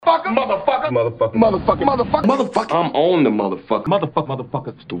Motherfucker. I'm on the motherfucker.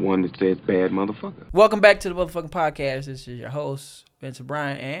 Motherfucker's the one that says bad motherfucker. Welcome back to the motherfucking podcast. This is your host, Vincent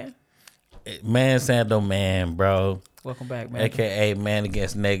Bryan, and Man Sando Man, bro. welcome back, man. AKA Man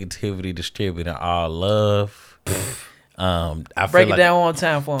Against Negativity, distributing all love. I Break feel it down one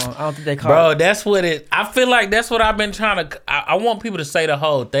time for them. I don't think they call bro, it. that's what it. I feel like that's what I've been trying to. I want people to say the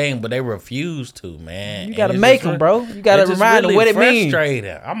whole thing, but they refuse to. Man, You gotta make them, bro. You gotta remind them what it means.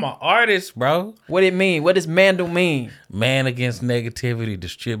 I'm an artist, bro. What it mean? What does Mandal mean? Man Against Negativity,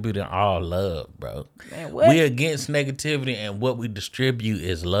 distributing all love, bro. Man, what? We against negativity, and what we distribute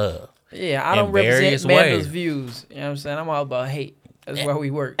is love. Yeah, I don't in represent various Mandal's ways. views. You know what I'm saying? I'm all about hate. That's why we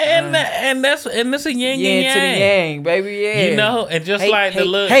work. And that's a yin and yin yang. to the yang, baby. Yeah. You know, and just Hate, like the hate,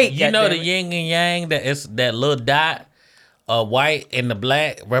 little, hate, you know, the goddammit. yin and yang, that is that little dot, white and the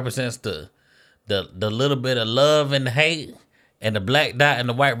black represents the little bit of love and hate, and the black dot and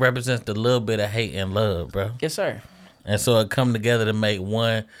the white represents the little bit of hate and love, bro. Yes, sir. And so it come together to make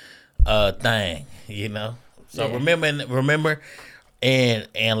one thing, you know. So Yeah. remember,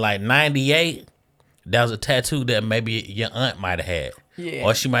 in like '98, that was a tattoo that maybe your aunt might have had. Yeah.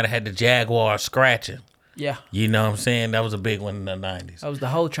 Or she might have had the Jaguar scratching. Yeah. You know what I'm saying? That was a big one in the 90s. That was the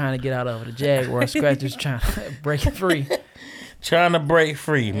whole trying to get out of it. The Jaguar scratchers trying to break it free. Trying to break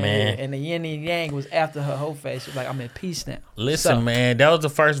free, man. And the yin and yang was after her whole face. She was like, I'm in peace now. Listen, So, man, that was the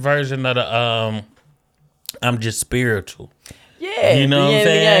first version of the I'm just spiritual. Yeah. You know the what I'm yin and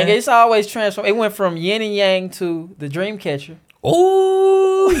saying? yang. It's always transformed. It went from yin and yang to the dream catcher.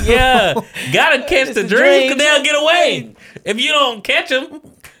 Ooh, yeah. Gotta catch It's the the dreams dreams. because they'll get away. If you don't catch them,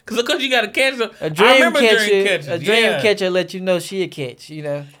 because of course you gotta catch them. A dream catcher, catchers. a dream Yeah. catcher let you know she a catch, you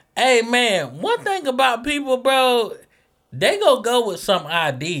know. Hey, man, one thing about people, bro, they go with some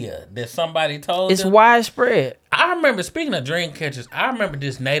idea that somebody told It's them. widespread. I remember, speaking of dream catchers, I remember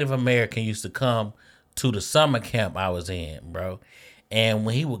this Native American used to come to the summer camp I was in, bro. And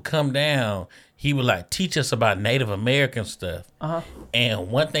when he would come down, he would like teach us about Native American stuff. Uh-huh.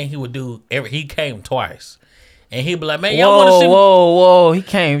 And one thing he would do, he came twice. And he'd be like, man, y'all want to see me? Whoa. He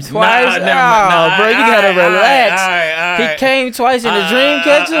came twice. never mind. Bro, you gotta relax. All right. He came twice in the dream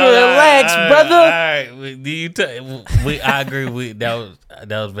catcher. Relax, brother. All right. I agree. That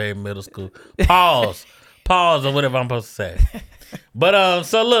was very middle school. Pause, or whatever I'm supposed to say. But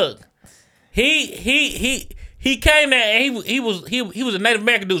so look, he came there and he was a Native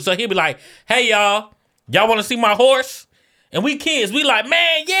American dude. So he'd be like, hey y'all want to see my horse? And we kids, we like,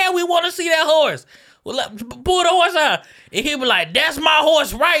 man, yeah, we want to see that horse. Well, pull the horse out. And he'll be like, that's my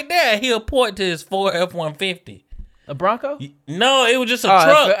horse right there. He'll point to his Ford F-150. A Bronco? No, it was just a Oh,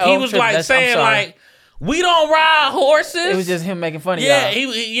 truck. oh, He was trip. like I'm saying sorry. like, we don't ride horses. It was just him making fun of yeah.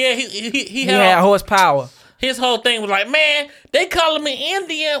 y'all. He had horsepower. His whole thing was like, man, they calling me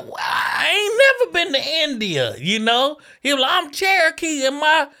Indian. I ain't never been to India, you know? He was like, I'm Cherokee and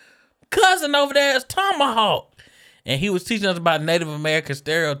my cousin over there is Tomahawk. And he was teaching us about Native American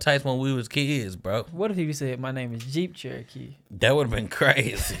stereotypes when we was kids, bro. What if he said, my name is Jeep Cherokee? That would have been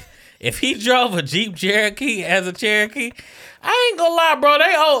crazy. If he drove a Jeep Cherokee as a Cherokee, I ain't gonna lie,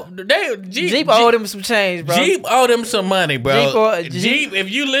 bro. Jeep owed him some change, bro. Jeep owed him some money, bro. Jeep, if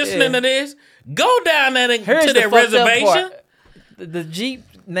you listening to this, go down there Here's to the their fucked up reservation. part. The Jeep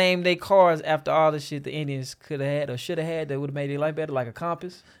named their cars after all the shit the Indians could have had or should have had that would have made their life better, like a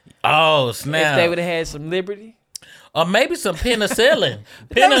compass. Oh, snap. If they would have had some liberty. Or maybe some penicillin.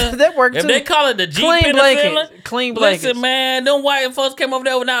 That worked if too. they call it the Jeep Clean penicillin. blankets. Clean blankets. Listen, man, them white folks came over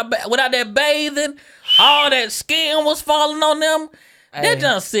there without that bathing. All that skin was falling on them. Hey. They're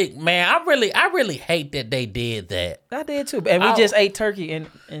just sick, man. I really hate that they did that. I did too. And we just ate turkey in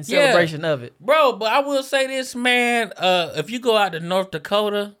celebration of it. Bro, but I will say this, man. If you go out to North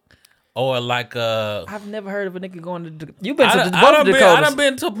Dakota or like I've never heard of a nigga going to You've been to both I Dakotas. done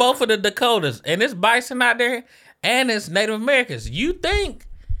been to both of the Dakotas, and it's bison out there and it's Native Americans. You think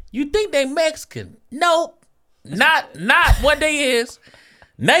they Mexican? Nope. Not what they is.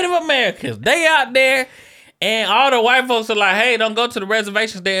 Native Americans. They out there. And all the white folks are like, hey, don't go to the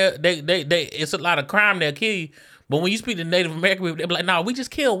reservations there. They it's a lot of crime, they'll kill you. But when you speak to Native American people, they be like, no, we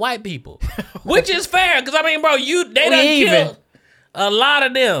just kill white people. Which is fair, because I mean, bro, they done killed a lot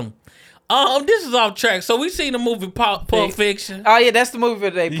of them. This is off track. So we seen the movie Pulp Fiction. Oh yeah, that's the movie for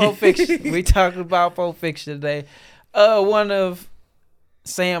today, Pulp Fiction. We talking about Pulp Fiction today. One of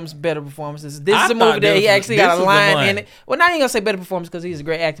Sam's better performances. This is a movie that he actually got a line in it. Well, not even gonna say better performance because he's a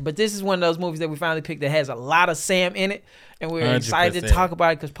great actor, but this is one of those movies that we finally picked that has a lot of Sam in it, and we're 100%. excited to talk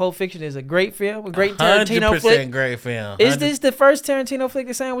about it because Pulp Fiction is a great film, a great Tarantino 100% flick. Great film. Is this the first Tarantino flick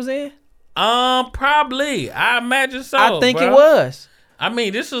that Sam was in? Probably. I imagine so. I think bro. it was. I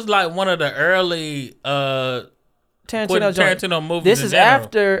mean, this is like one of the early Tarantino movies. This is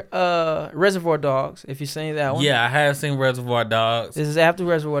after Reservoir Dogs. If you've seen that one, yeah, I have seen Reservoir Dogs. This is after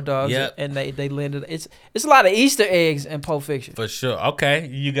Reservoir Dogs. Yep. And they landed. It's a lot of Easter eggs in Pulp Fiction. For sure. Okay,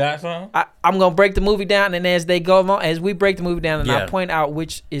 you got some? I'm gonna break the movie down, and as they go along, as we break the movie down, and I point out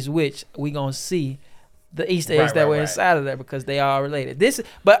which is which, we gonna see the Easter eggs that were inside of there because they are related.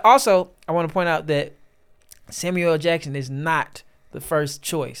 But also I want to point out that Samuel L. Jackson is not the first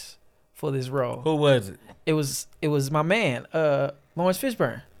choice for this role. Who was it? It was my man, Lawrence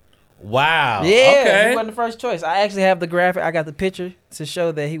Fishburne. Wow. Yeah, okay. He wasn't the first choice. I actually have the graphic. I got the picture to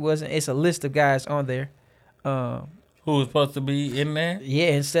show that he wasn't. It's a list of guys on there. Who was supposed to be in there? Yeah,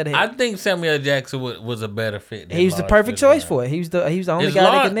 instead of him. I think Samuel L. Jackson was a better fit. Than He was the perfect choice for it. He was the only guy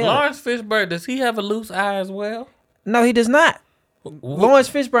that could nail it. Lawrence Fishburne, does he have a loose eye as well? No, he does not. Lawrence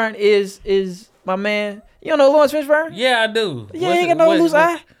Fishburne is my man. You don't know Lawrence Fishburne? Yeah, I do. Yeah, he ain't got no loose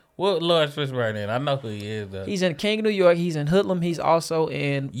eye. What Lawrence Fishburne in? I know who he is though. He's in King of New York. He's in Hoodlum. He's also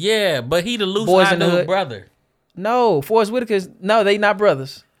in but he the loose Boys eye in the Hood brother. No, Forrest Whitaker's. No, they not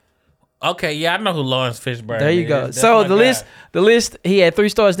brothers. Okay, yeah, I know who Lawrence Fishburne is. There you go. So the list, he had 3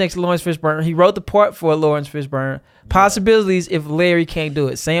 stars next to Lawrence Fishburne. He wrote the part for Lawrence Fishburne. Possibilities if Larry can't do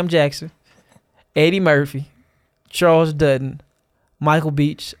it: Sam Jackson, Eddie Murphy, Charles Dutton, Michael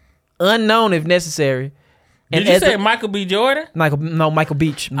Beach, unknown if necessary. Did you say Michael B. Jordan? Michael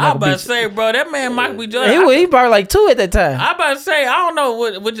Beach. I was about to say, bro, that man Michael B. Jordan. He probably like 2 at that time. I about to say, I don't know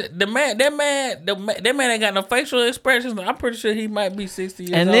what the man. That man ain't got no facial expressions. I'm pretty sure he might be 60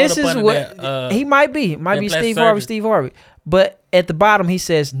 years old. And this is what he might be. Might be Steve Harvey. But at the bottom he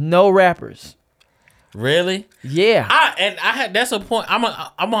says no rappers. Really? Yeah. That's a point. I'm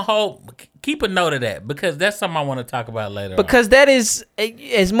a keep a note of that because that's something I want to talk about later. Because that is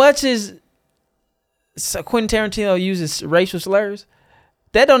as much as Quentin Tarantino uses racial slurs.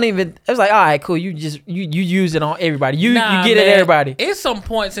 That don't even. It's like, all right, cool. You use it on everybody. You get it at everybody. It's some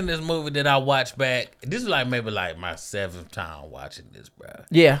points in this movie that I watched back. This is maybe my 7th time watching this, bro.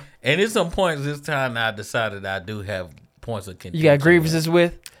 Yeah. And it's some points this time that I decided I do have points of contention. You got grievances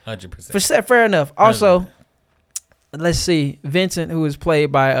with 100%. Fair enough. Also, let's see, Vincent, who was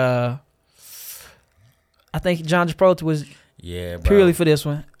played by I think John Travolta was purely for this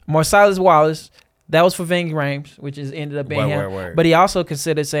one. Marcellus Wallace. That was for Ving Rhames, which ended up being him. Word. But he also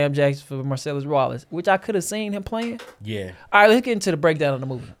considered Sam Jackson for Marcellus Wallace, which I could have seen him playing. Yeah. All right, let's get into the breakdown of the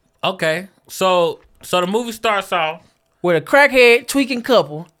movie. Okay. So the movie starts off with a crackhead tweaking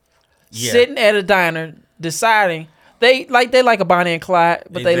couple sitting at a diner deciding they like a Bonnie and Clyde,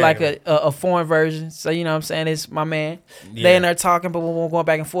 but they like a foreign version. So you know what I'm saying? It's my man. Yeah. They in there talking, but we're going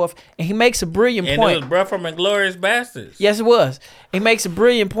back and forth. And he makes a brilliant point. And it was bro from Inglourious Basterds. Yes, it was. He makes a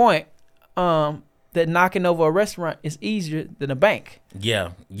brilliant point. That knocking over a restaurant is easier than a bank. Yeah.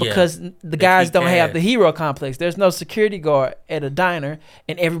 Because the guys don't have the hero complex. There's no security guard at a diner,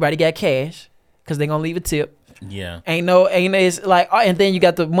 and everybody got cash because they're gonna leave a tip. Yeah. It's like, and then you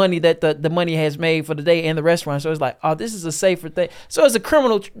got the money that the money has made for the day in the restaurant. So it's like, oh, this is a safer thing. So it's a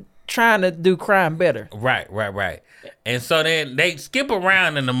criminal trying to do crime better. Right. And so then they skip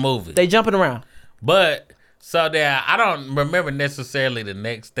around in the movie. They jumping around. But so there, I don't remember necessarily the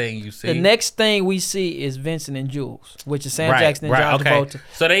next thing you see. The next thing we see is Vincent and Jules, which is Sam Jackson and John Travolta.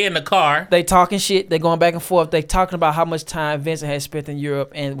 So they in the car. They talking shit. They going back and forth. They talking about how much time Vincent has spent in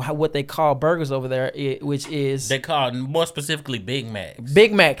Europe and what they call burgers over there, which is they call more specifically Big Macs.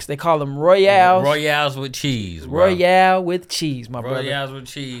 Big Macs. They call them Royales. Royales with cheese. Bro. Royale with cheese, my brother. Royales with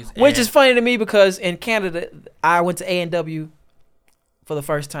cheese. Which is funny to me because in Canada, I went to A&W for the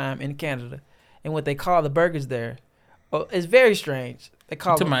first time in Canada, and what they call the burgers there. Oh, it's very strange. They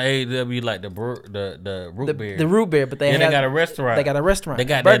call to my AW like the root beer. The root beer, but they got a restaurant. They got a restaurant. They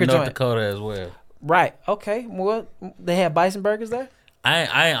got burger that North joint. Dakota as well. Right. Okay. Well, they have bison burgers there.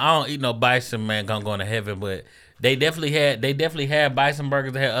 I don't eat no bison, man. Gonna go into heaven, but they definitely had bison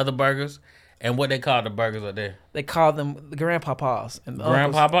burgers. They had other burgers, and what they call the burgers up there? They call them the grandpapas and the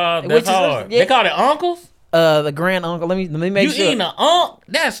grandpapas. That's hard. They call it uncles. The grand uncle. Let me make sure. You eating an uncle?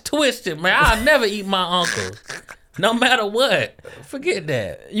 That's twisted, man. I'll never eat my uncle. No matter what. Forget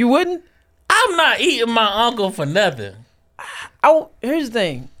that. You wouldn't? I'm not eating my uncle for nothing. Here's the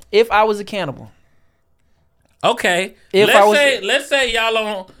thing. If I was a cannibal. Okay. Let's say y'all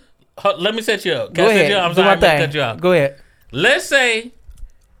on. Let me set you up. Go ahead. I'm sorry, to cut you off. Go ahead. Let's say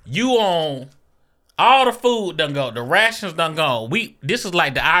you on all the food done go. The rations done gone. This is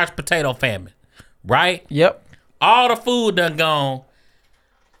like the Irish potato famine. Right? Yep. All the food done gone.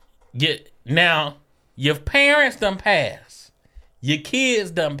 Now, your parents done passed. Your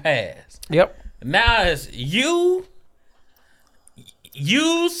kids done passed. Yep. Now it's you,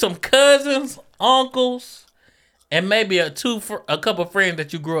 you, some cousins, uncles, and maybe a couple friends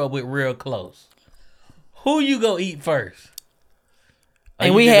that you grew up with real close. Who you gonna eat first?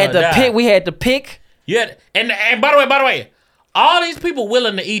 And we had to pick. We had to pick. Yeah, and by the way, all these people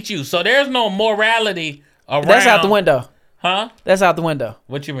willing to eat you, so there's no morality around. That's out the window. Huh? That's out the window.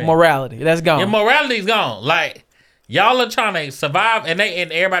 What you mean? Morality. That's gone. Your morality's gone. Like, y'all are trying to survive, and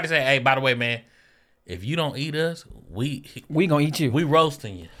everybody say, hey, by the way, man, if you don't eat us, we gonna eat you. We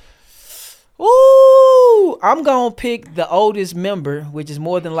roasting you. Ooh, I'm gonna pick the oldest member, which is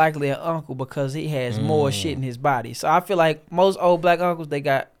more than likely an uncle because he has more shit in his body. So I feel like most old black uncles, they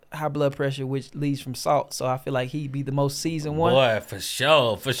got high blood pressure, which leads from salt. So I feel like he'd be the most seasoned one. Boy, for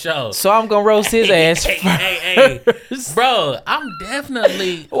sure. So I'm gonna roast his ass. Hey, bro, I'm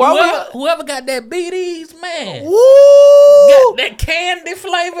definitely whoever got that BDs, man. Woo! Got that candy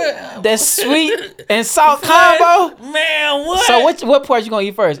flavor, that sweet and salt combo. Man, what? So what part you gonna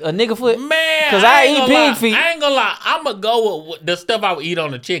eat first? A nigga foot? Man, because I eat pig feet. I ain't gonna lie. I'm gonna go with the stuff I would eat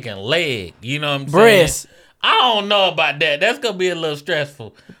on the chicken leg. You know what I'm Breast. saying? I don't know about that. That's gonna be a little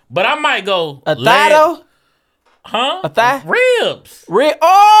stressful. But I might go a thigh though. Huh? A thigh? Ribs.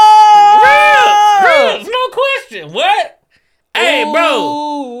 Oh! Ribs. No question. What? Hey,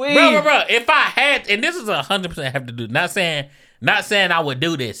 bro. If I had, and this is 100% have to do. Not saying I would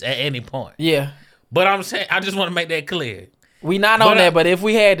do this at any point. Yeah. But I'm saying I just want to make that clear. We not on that, but if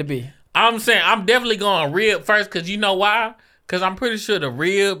we had to be, I'm saying I'm definitely going rib first. Cause you know why? Cause I'm pretty sure the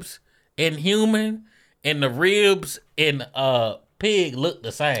ribs in human and the ribs in pig look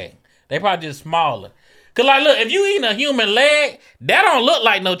the same. They probably just smaller. Cause like, look, if you eating a human leg, that don't look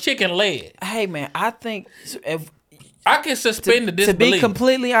like no chicken leg. Hey man, I think if I can suspend the disbelief. To be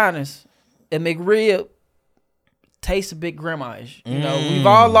completely honest, a McRib tastes a bit grandma-ish. You know, we've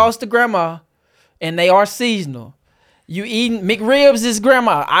all lost a grandma, and they are seasonal. You eating McRibs is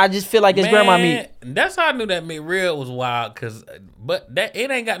grandma. I just feel like it's grandma meat. That's how I knew that McRib was wild, but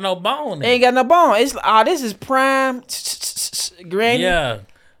it ain't got no bone. It ain't got no bone. It's this is prime granny. Yeah,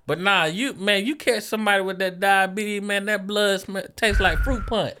 but nah, you catch somebody with that diabetes, man, that blood tastes like fruit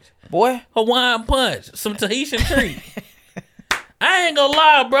punch. Boy, Hawaiian punch, some Tahitian treat. I ain't gonna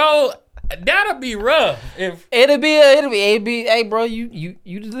lie, bro. That'll be rough. It'll be. Hey, bro, you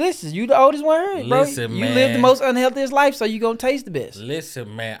listen. You the oldest one here, bro. Listen, you man. live the most unhealthiest life, so you gonna taste the best.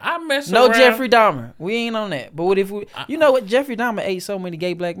 Listen, man, I mess no around. Jeffrey Dahmer. We ain't on that. But what if we? You know what? Jeffrey Dahmer ate so many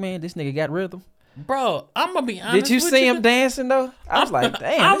gay black men. This nigga got rhythm. Bro, I'm gonna be honest. Did you see him dancing though? I was like,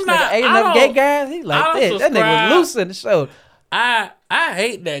 damn, this nigga ate I enough gay guys. He like that. That nigga was loose in the show. I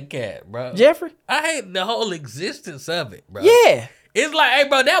hate that cat, bro. Jeffrey? I hate the whole existence of it, bro. Yeah. It's like, hey,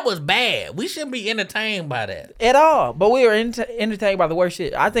 bro, that was bad. We shouldn't be entertained by that. At all. But we are entertained by the worst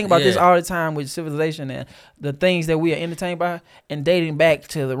shit. I think about this all the time with civilization and the things that we are entertained by and dating back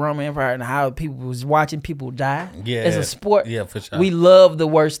to the Roman Empire and how people was watching people die. Yeah. As a sport. Yeah, for sure. We love the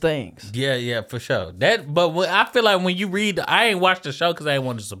worst things. Yeah, for sure. But I feel like when you read, I ain't watched the show because I ain't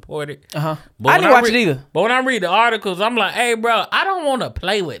want to support it. I didn't watch it either. But when I read the articles, I'm like, hey, bro, I don't want to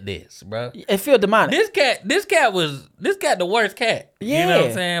play with this, bro. It feel demonic. This cat the worst cat. Yeah. You know what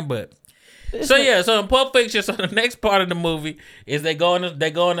I'm saying? But so in Pulp Fiction, so the next part of the movie is they go in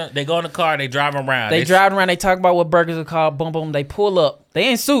the car, they drive around. They drive around, they talk about what burgers are called, boom boom, they pull up.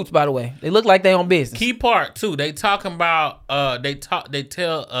 They in suits, by the way. They look like they on business. Key part too, they talking about there's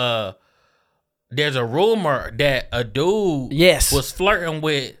a rumor that a dude was flirting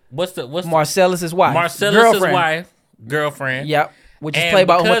with what's Marcellus's wife. Girlfriend. Yep. Which is played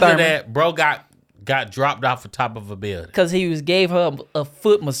by Uma Thurman. Because of that, bro got dropped off the top of a building. Because he gave her a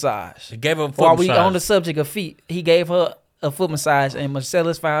foot massage. He gave her a foot massage. While we on the subject of feet, he gave her a foot massage, and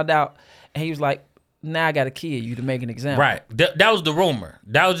Marcellus found out, and he was like, now I got to kill you to make an example. Right. That was the rumor.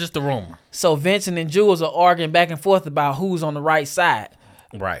 That was just the rumor. So Vincent and Jules are arguing back and forth about who's on the right side.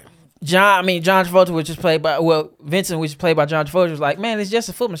 Right. John Travolta, which is played by, Vincent, which is played by John Travolta, was like, man, it's just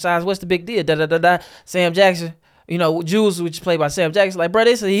a foot massage. What's the big deal? Sam Jackson. You know, Jules, which is played by Sam Jackson, like, bro,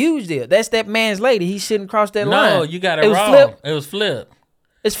 this is a huge deal. That's that man's lady. He shouldn't cross that line. No, you got it wrong. It was flip.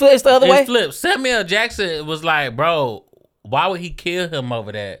 It's the other way? It's flip. Samuel Jackson was like, bro, why would he kill him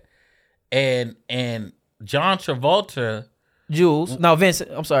over that? And John Travolta. Vincent.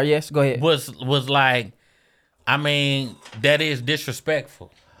 I'm sorry. Yes, go ahead. Was like, I mean, that is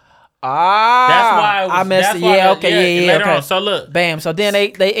disrespectful. That's why I messed it. Yeah, okay. On. So look, bam. So then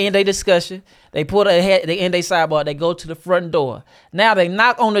they end their discussion. They pull their head. They end their sidebar. They go to the front door. Now they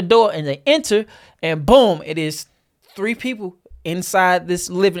knock on the door and they enter, and boom, it is 3 people inside this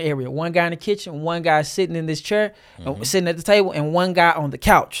living area. One guy in the kitchen, one guy sitting in this chair, sitting at the table, and one guy on the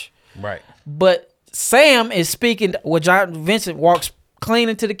couch. Right. But Sam is speaking. Vincent walks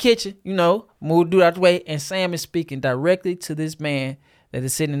cleaning to the kitchen, move dude out the way, and Sam is speaking directly to this man that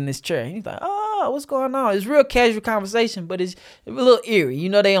is sitting in this chair. He's like, oh, what's going on? It's real casual conversation, but it's a little eerie.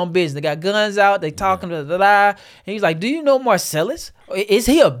 They on business. They got guns out. They talking And he's like, do you know Marcellus? Is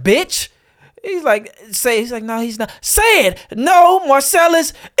he a bitch? He's like, no, he's not. Say it. No,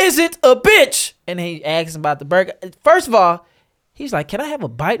 Marcellus isn't a bitch. And he asks him about the burger. First of all, he's like, can I have a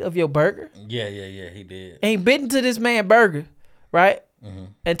bite of your burger? Yeah, he did. And he bit into this man's burger, right? Mm-hmm.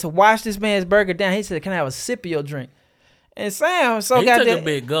 And to wash this man's burger down, he said, can I have a sip of your drink? And Sam he took a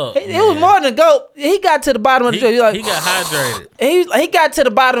big gulp. It was more than a gulp. He got to the bottom of the drink. He got hydrated. He got to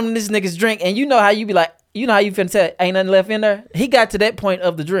the bottom of this nigga's drink, and you know how you be like, you know how you finna tell ain't nothing left in there? He got to that point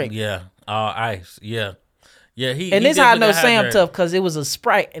of the drink. Yeah, all ice. Yeah. And this how I know Sam tough, because it was a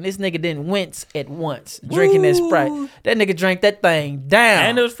Sprite, and this nigga didn't wince at once drinking that Sprite. That nigga drank that thing down.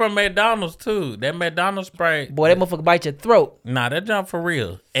 And it was from McDonald's too. That McDonald's Sprite. Boy, that motherfucker bite your throat. Nah, that jump for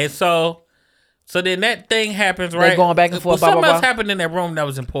real. And so then that thing happens, right? They going back and forth. Something else happened in that room that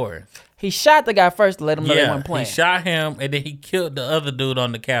was important. He shot the guy first to let him know they weren't playing. He shot him, and then he killed the other dude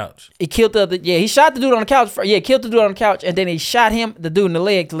on the couch. He shot the dude on the couch. Killed the dude on the couch, and then he shot the dude in the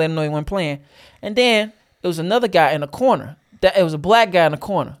leg to let him know he wasn't playing. And then it was another guy in the corner. It was a black guy in the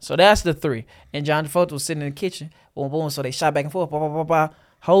corner. So that's the three. And John Travolta was sitting in the kitchen. Boom, boom. So they shot back and forth. Blah, blah, blah, blah.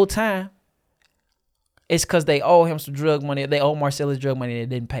 Whole time, it's because they owe him some drug money. They owe Marcellus drug money they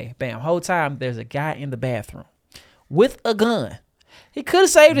didn't pay. Bam. Whole time, there's a guy in the bathroom with a gun. He could have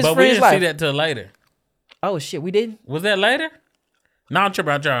saved his friend's life. But we didn't see that till later. Oh, shit. We didn't? Was that later? No, I'm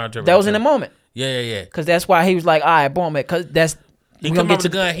tripping. That was in the moment. Yeah. Because that's why he was like, all right, boom, man. Because that's... He come up with the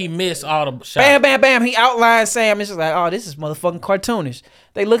gun, he missed all the shots. Bam, bam, bam. He outlined Sam. It's just like, oh, this is motherfucking cartoonish.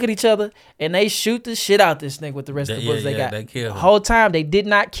 They look at each other, and they shoot the shit out this nigga with the rest of the bullets they got. They killed him. The whole time, they did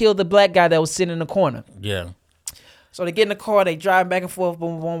not kill the black guy that was sitting in the corner. Yeah. So they get in the car, they drive back and forth,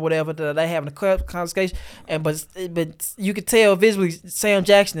 boom, boom, whatever. They having a conversation, but you could tell visibly Sam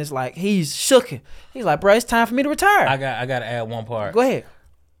Jackson is like, he's shooken. He's like, bro, it's time for me to retire. I got to add one part. Go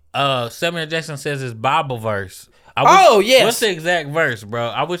ahead. Samuel Jackson says his Bible verse. Yes. What's the exact verse, bro?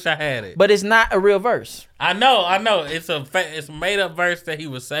 I wish I had it. But it's not a real verse. I know. It's a made up verse that he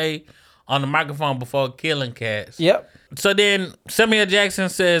would say on the microphone before killing cats. Yep. So then Samuel Jackson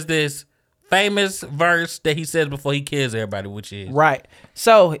says this famous verse that he says before he kills everybody, which is right.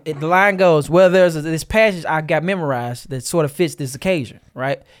 So the line goes, well, there's this passage I got memorized that sort of fits this occasion,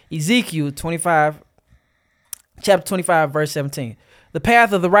 right? Ezekiel 25, chapter 25, verse 17. The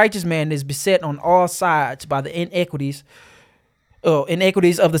path of the righteous man is beset on all sides by the inequities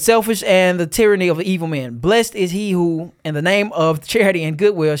of the selfish and the tyranny of the evil man. Blessed is he who, in the name of charity and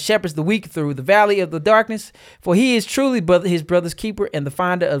goodwill, shepherds the weak through the valley of the darkness. For he is truly his brother's keeper and the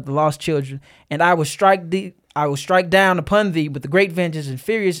finder of the lost children. And I will strike down upon thee with the great vengeance and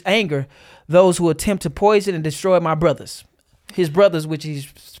furious anger those who attempt to poison and destroy my brothers. His brothers, which he's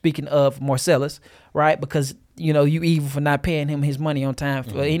speaking of Marcellus, right? Because, you evil for not paying him his money on time.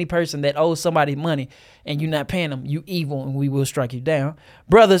 For any person that owes somebody money and you not paying them, you evil, and we will strike you down.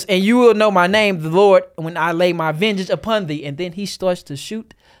 Brothers, and you will know my name, the Lord, when I lay my vengeance upon thee. And then he starts to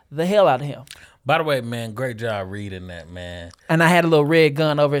shoot the hell out of him. By the way, man, great job reading that, man. And I had a little red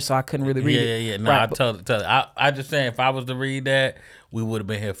gun over it, so I couldn't really read it. Yeah. No, right, I totally. I just saying, if I was to read that, we would have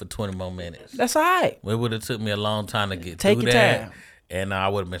been here for 20 more minutes. That's all right. It would have took me a long time to get through that. Time. And I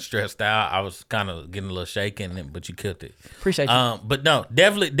would have been stressed out. I was kind of getting a little shaken, but you killed it. Appreciate you. But no,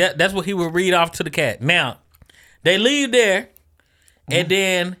 definitely, that's what he would read off to the cat. Now, they leave there, and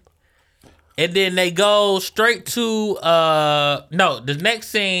then they go straight to the next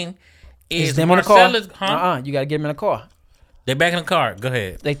scene is them Marcellus. In the car. You got to get him in the car. They back in the car. Go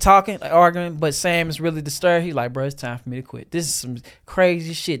ahead. They talking, like arguing, but Sam is really disturbed. He's like, bro, it's time for me to quit. This is some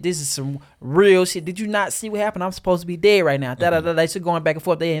crazy shit. This is some real shit. Did you not see what happened? I'm supposed to be dead right now. They still going back and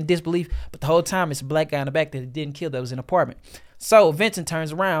forth. They in disbelief, but the whole time it's a black guy in the back that he didn't kill that was in the apartment. So Vincent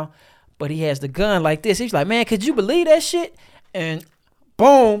turns around, but he has the gun like this. He's like, man, could you believe that shit? And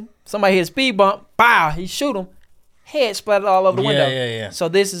boom, somebody hit a speed bump. Bow, he shoot him. Head splattered all over the window. Yeah. So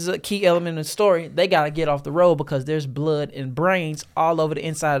this is a key element of the story. They got to get off the road because there's blood and brains all over the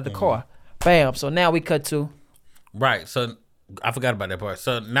inside of the car. Bam. So now we cut to. Right. So I forgot about that part.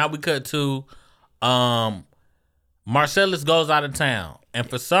 So now we cut to Marcellus goes out of town. And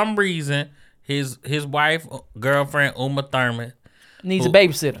for some reason, his wife, girlfriend, Uma Thurman. Needs a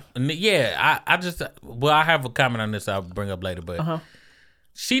babysitter. Yeah. I have a comment on this I'll bring up later. But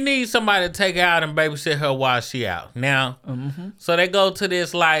she needs somebody to take her out and babysit her while she out. Now, so they go to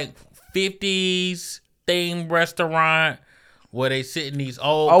this like 50s themed restaurant where they sit in these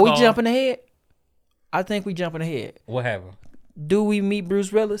old cars. We jumping ahead? I think we jumping ahead. What happened? do we meet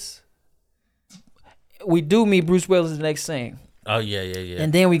Bruce Willis? We do meet Bruce Willis in the next scene. Oh, yeah.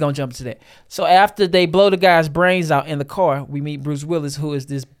 And then we gonna jump to that. So after they blow the guy's brains out in the car, we meet Bruce Willis, who is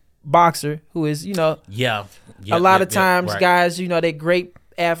this boxer, who is, a lot of times guys, they're great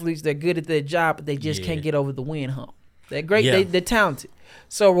athletes, they're good at their job, but they just can't get over the win hump. They're great, they're talented.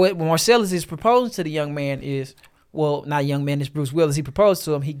 So what Marcellus is proposing to the young man is, well, not young man, it's Bruce Willis. He proposed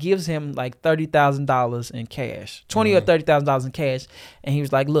to him. He gives him like $30,000 in cash, $20,000 or $30,000 in cash, and he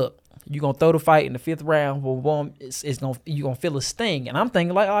was like, "Look, you gonna throw the fight in the 5th round. Boom, you gonna feel a sting." And I'm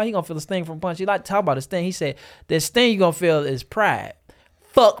thinking like, "Oh, he gonna feel a sting from a punch." He like to talk about a sting. He said, "The sting you gonna feel is pride.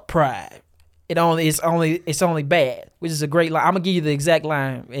 Fuck pride. It's only bad," which is a great line. I'm gonna give you the exact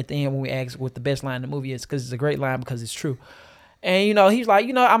line at the end when we ask what the best line in the movie is, because it's a great line because it's true. And he's like,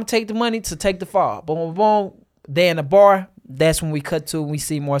 I'm gonna take the money to take the fall. Boom, boom, boom. They're in the bar. That's when we cut to and we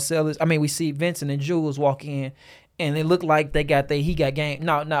see we see Vincent and Jules walk in, and it looked like he got game.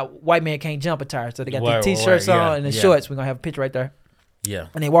 No, white man can't jump attire. So they got the t-shirts on and the shorts. We're gonna have a picture right there. Yeah.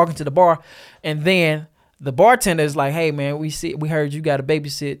 And they walk into the bar, and then the bartender is like, "Hey man, we heard you got to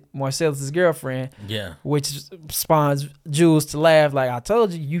babysit Marcellus' girlfriend." Yeah. Which spawns Jules to laugh like, "I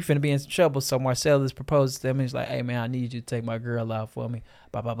told you finna be in some trouble." So Marcellus proposes to him, and he's like, "Hey man, I need you to take my girl out for me."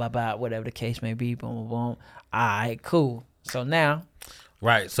 Blah blah blah blah. Whatever the case may be. Boom boom boom. All right, cool. So now.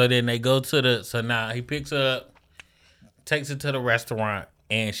 Right. So then they go to so now he picks her up, takes her to the restaurant,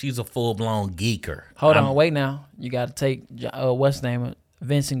 and she's a full blown geeker. Hold on, wait now. You got to take what's his name?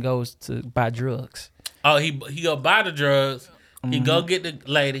 Vincent goes to buy drugs. Oh, he go buy the drugs. He go get the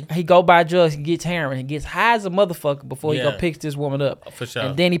lady. He go buy drugs. He gets heroin. He gets high as a motherfucker before he go picks this woman up. For sure.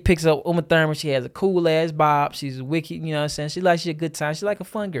 And then he picks up Uma Thurman. She has a cool ass bob. She's wicked. You know what I'm saying? She likes a good time. She like a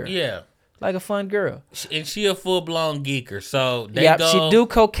fun girl. Yeah. Like a fun girl. And she a full blown geeker. So they go. She do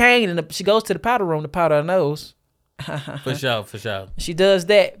cocaine and she goes to the powder room to powder her nose. For sure. She does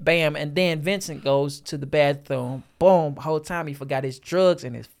that. Bam. And then Vincent goes to the bathroom. Boom. The whole time he forgot his drugs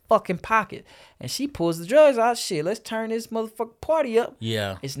in his fucking pocket. And she pulls the drugs out. Shit, let's turn this motherfucking party up.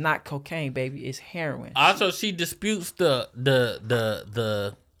 Yeah. It's not cocaine, baby. It's heroin. Also, she disputes the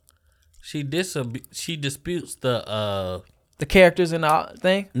characters in the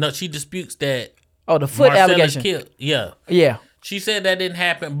thing? No, she disputes that. Oh, the foot Marcellus allegation. Killed. Yeah. Yeah. She said that didn't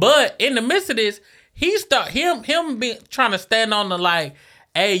happen. But in the midst of this, he trying to stand on the like,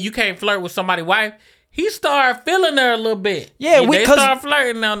 hey, you can't flirt with somebody's wife. He started feeling her a little bit. Yeah, they start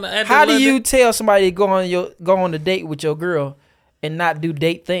flirting on the. How do you tell somebody to go on a date with your girl and not do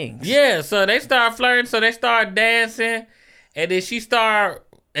date things? Yeah, so they start flirting. So they start dancing, and then he tried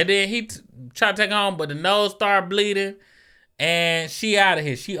to take her home, but the nose started bleeding. And she out of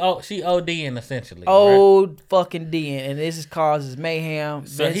here. She ODing essentially. Fucking D'ing, and this causes mayhem.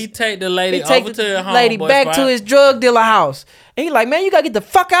 So he take the lady over to her home. Lady back to his drug dealer house. And he like, "Man, you gotta get the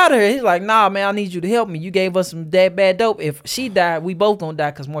fuck out of here." He's like, "Nah, man, I need you to help me. You gave us some that bad dope. If she died, we both gonna die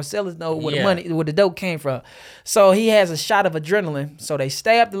because Marcellus know where the dope came from." So he has a shot of adrenaline. So they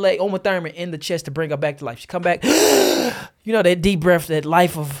stab the lady Uma Thurman in the chest to bring her back to life. She come back, that deep breath, that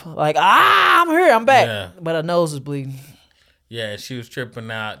life of like, I'm here, I'm back. Yeah. But her nose is bleeding. Yeah, she was tripping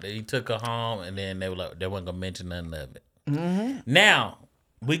out. He took her home, and then they were like, they weren't gonna mention none of it. Mm-hmm. Now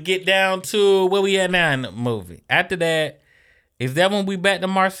we get down to where we at now in the movie. After that, is that when we back to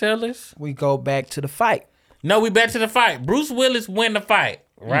Marcellus? We go back to the fight. No, we back to the fight. Bruce Willis win the fight,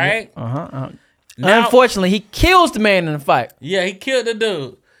 right? Now, unfortunately, he kills the man in the fight. Yeah, he killed the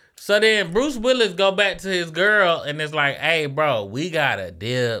dude. So then Bruce Willis go back to his girl, and it's like, "Hey, bro, we gotta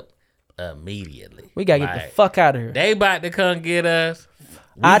dip immediately. We gotta get the fuck out of here. They about to come get us.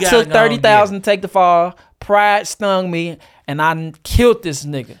 I took 30,000 to take the fall. Pride stung me, and I killed this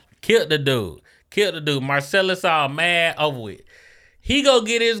nigga. Killed the dude. Marcellus all mad, over with. He go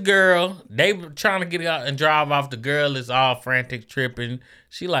get his girl. They trying to get out and drive off. The girl is all frantic, tripping.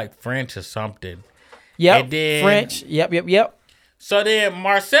 She like French or something. Yep, French. Yep. So then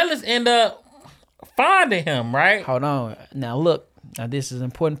Marcellus end up finding him, right? Hold on. Now look. Now this is an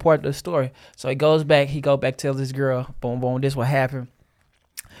important part of the story. So he goes back, tells his girl, boom, boom, this what happened.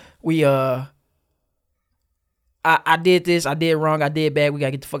 I did this, I did wrong, I did bad, we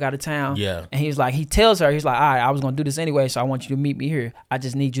gotta get the fuck out of town. Yeah. And he tells her, all right, I was gonna do this anyway, so I want you to meet me here. I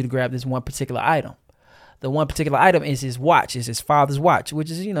just need you to grab this one particular item. The one particular item is his watch, is his father's watch, which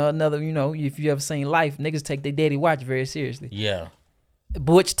is, another, if you ever seen Life, niggas take their daddy watch very seriously. Yeah.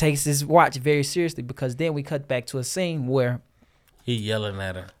 Butch takes his watch very seriously, because then we cut back to a scene where he yelling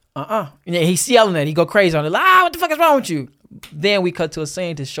at her. Yeah, he's yelling at her. He go crazy on it. Like, what the fuck is wrong with you? Then we cut to a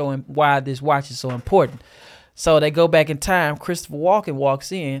scene to show him why this watch is so important. So they go back in time. Christopher Walken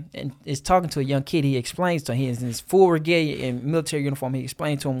walks in and is talking to a young kid. He explains to him, he's in his full regalia in military uniform. He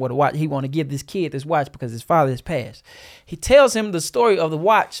explains to him what a watch. He want to give this kid this watch because his father has passed. He tells him the story of the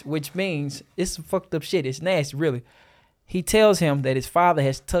watch, which means it's some fucked up shit. It's nasty, really. He tells him that his father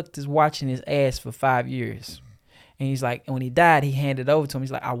has tucked his watch in his ass for 5 years. And he's like, and when he died, he handed it over to him.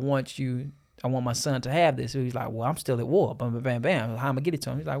 He's like, I want my son to have this. So he's like, well, I'm still at war. Bam, bam, bam, bam. How am I gonna get it to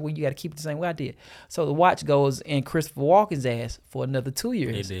him? He's like, well, you got to keep it the same way I did. So the watch goes in Christopher Walken's ass for another 2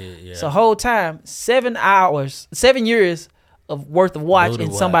 years. It did, yeah. So whole time, 7 years of worth of watch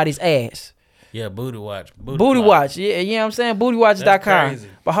in somebody's ass. Yeah, booty watch. Booty watch. Yeah, you know what I'm saying? Bootywatch.com.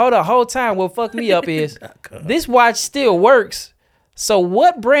 But hold on, whole time what fucked me up is this watch still works. So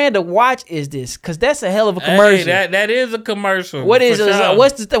what brand of watch is this? Because that's a hell of a commercial. Hey, that is a commercial. What is it? Sure.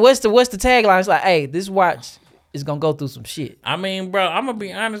 What's the tagline? It's like, hey, this watch is gonna go through some shit. I mean, bro, I'm gonna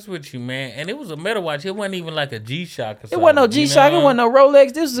be honest with you, man. And it was a metal watch. It wasn't even like a G-Shock or something. It wasn't no G-Shock. It wasn't no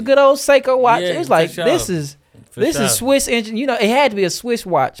Rolex. This was a good old Seiko watch. Yeah, it was like sure. this is Swiss engine. You know, it had to be a Swiss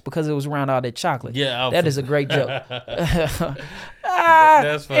watch because it was around all that chocolate. Yeah, that is a great joke.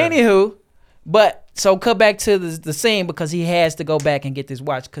 That's funny. Anywho, but so cut back to the scene because he has to go back and get this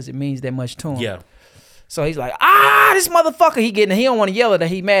watch because it means that much to him. Yeah. So he's like, this motherfucker. He don't want to yell at her.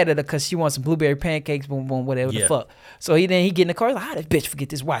 He mad at her because she wants some blueberry pancakes, boom, boom, whatever the fuck. So he get in the car. He's like, this bitch forget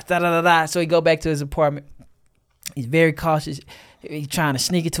this watch. Da da da da. So he go back to his apartment. He's very cautious. He's trying to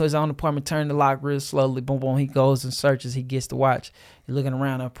sneak it to his own apartment, turn the lock real slowly. Boom, boom. He goes and searches. He gets the watch. He's looking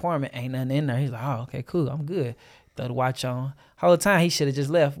around the apartment. Ain't nothing in there. He's like, oh, okay, cool. I'm good. Throw the watch on. Whole time he should have just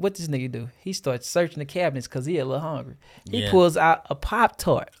left. What this nigga do? He starts searching the cabinets because he a little hungry. He pulls out a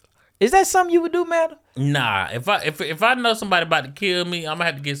Pop-Tart. Is that something you would do, man? Nah. If I know somebody about to kill me, I'm gonna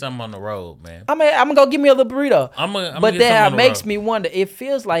have to get something on the road, man. I'm gonna go give me a little burrito. But that makes me wonder. It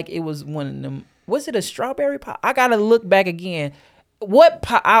feels like it was one of them. Was it a strawberry pop? I gotta look back again.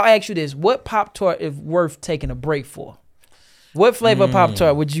 I'll ask you this: what Pop-Tart is worth taking a break for? What flavor of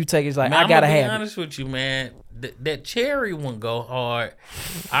Pop-Tart would you take? It's like, man, I gotta have it. I'm gonna be honest with you, man. That cherry one go hard.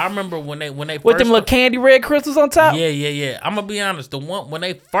 I remember when they with first them little candy red crystals on top. Yeah. I'm gonna be honest. The one when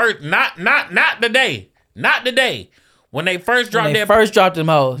they first not today. When they first dropped dropped them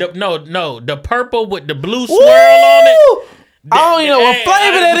hoes. The purple with the blue swirl on it. I don't even know what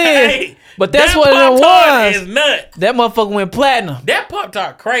flavor that is. But that's what it was. Is nuts. That motherfucker went platinum. That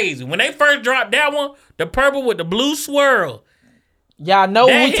Pop-Tart crazy. When they first dropped that one, the purple with the blue swirl. Y'all know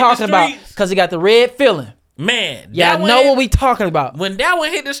what we talking about because it got the red filling. Man, y'all know what we talking about. When that one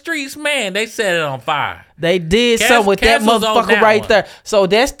hit the streets, man, they set it on fire. They did something with that motherfucker right there. So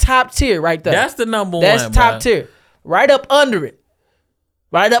that's top tier right there. That's the number one. That's top tier. Right up under it.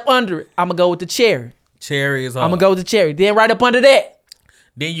 I'm gonna go with the cherry. Cherry is hard. I'm gonna go with the cherry. Then right up under that.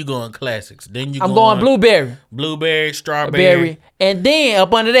 Then you going classics. Then I'm going blueberry, strawberry, and then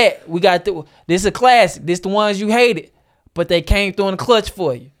up under that we got this is a classic. This the ones you hated, but they came through in the clutch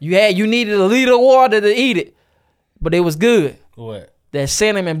for you. You needed a liter of water to eat it, but it was good. What? That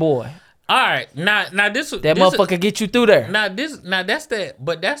cinnamon boy. All right, now this motherfucker get you through there. That's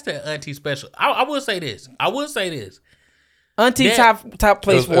that auntie special. I will say this. Auntie top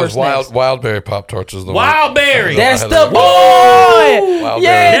place for Wildberry Pop-Tarts is the Wildberry. That's the boy.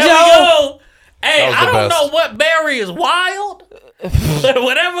 Yeah, there Joe. We go. Hey, I don't know what berry is wild.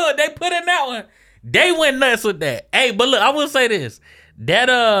 Whatever they put in that one, they went nuts with that. Hey, but look, I will say this.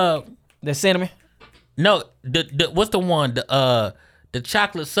 The cinnamon. No, the what's the one? The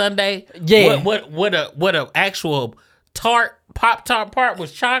chocolate sundae. Yeah. What a actual tart Pop-Tart part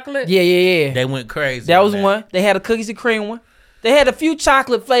was chocolate. Yeah. They went crazy. That was one. They had a cookies and cream one. They had a few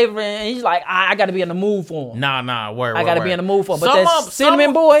chocolate flavor, and he's like, I got to be in the mood for them. Nah, word. I got to be in the mood for them. But that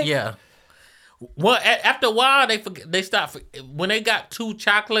cinnamon boy. Yeah. Well, after a while, they stopped. When they got too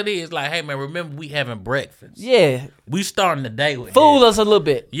chocolatey, it's like, hey man, remember we having breakfast. Yeah. We starting the day with fool us a little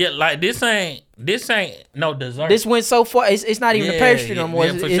bit. Yeah, like this ain't no dessert. This went so far. It's not even a pastry no more.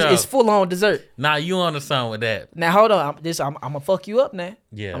 It's full on dessert. Nah, you on the song with that. Now hold on. I'm gonna fuck you up now.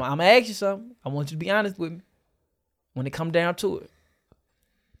 Yeah. I'm gonna ask you something. I want you to be honest with me. When it come down to it,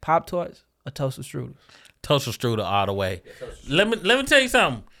 Pop-Tarts or toaster strudels? Toaster strudel all the way. Let me tell you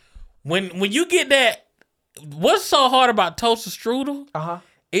something. When you get that, what's so hard about toaster strudel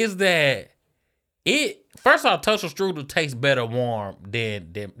is that first off, toaster strudel tastes better warm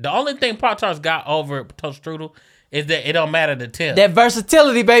than the only thing Pop-Tarts got over toaster strudel is that it don't matter the temp. That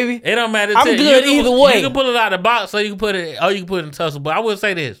versatility, baby. It don't matter. I'm good either way. You can pull it out of the box, or you can put it in the toaster. But I will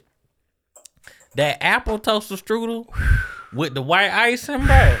say this: that apple toaster strudel with the white icing,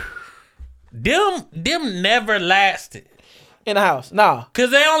 bro, them never lasted. in the house. Nah.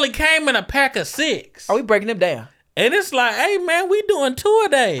 Cause they only came in a pack of 6. Are we breaking them down? And it's like, hey man, we doing 2 a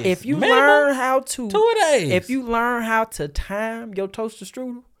days. If you learn how to 2 a days. If you learn how to time your toaster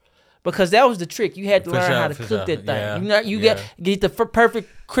strudel, because that was the trick. You had to learn how to cook that thing. Yeah. You get the perfect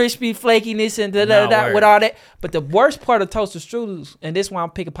crispy flakiness and with all that. But the worst part of toaster strudels, and this is why I'm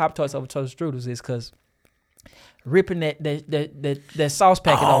picking Pop-Tarts over toaster strudels, is because ripping that sauce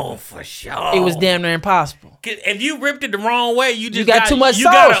packet open. Oh, for sure. It was damn near impossible. If you ripped it the wrong way, you just got too much you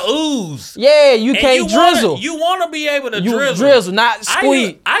sauce. Gotta ooze. Yeah, you can't drizzle. You want to be able to drizzle. Drizzle, not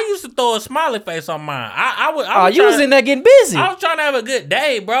squeeze. I used to throw a smiley face on mine. You was in there getting busy. I was trying to have a good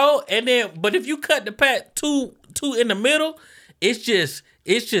day, bro. And then, but if you cut the pack two in the middle, it's just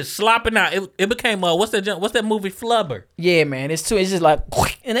slopping out. It became what's that movie Flubber? Yeah, man. It's just like,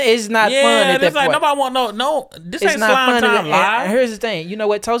 and it's not fun at that point. Nobody want no. This it's ain't not slime fun time live. And here's the thing. You know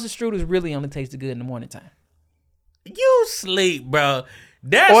what? Toasted strudels really only tasted good in the morning time. You sleep, bro.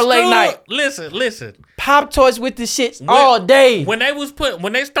 That's or late night. Listen. Pop-Tarts with the shits all day. When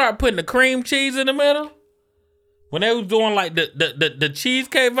they start putting the cream cheese in the middle, when they was doing like the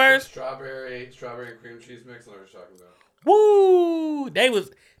cheesecake verse, strawberry cream cheese mix. I know what you're talking about. Woo!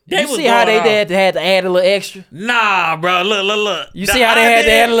 You see how they had to add a little extra? Nah, bro. Look. You see how they had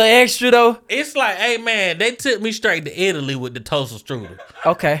to add a little extra though? It's like, hey man, they took me straight to Italy with the toaster strudel.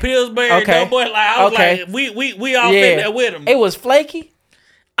 Okay. Pillsbury, Doughboy. Like I was like, we all fit there with them. It was flaky.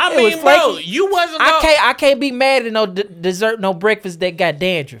 I mean, bro, you wasn't. I can't be mad at no dessert, no breakfast that got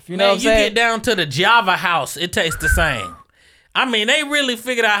dandruff. You know what I'm saying? You get down to the Java house, it tastes the same. I mean, they really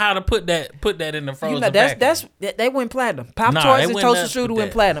figured out how to put that in the frozen package. They went platinum. Pop-Tarts and toaster strudel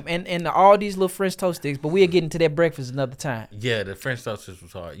went platinum, and all these little French toast sticks. But we'll get into that breakfast another time. Yeah, the French toasters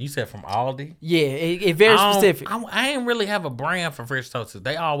was hard. You said from Aldi? Yeah, it very specific. I ain't really have a brand for French toasters.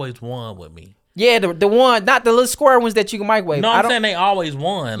 They always won with me. Yeah, the one, not the little square ones that you can microwave. No, I'm saying they always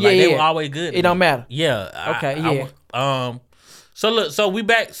won. Like they were always good. It don't matter. Yeah. Okay. So look, so we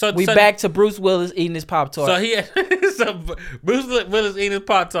back. So back to Bruce Willis eating his Pop-Tart. So Bruce Willis eating his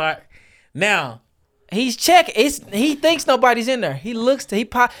Pop-Tart. Now he's checking. He thinks nobody's in there. He looks to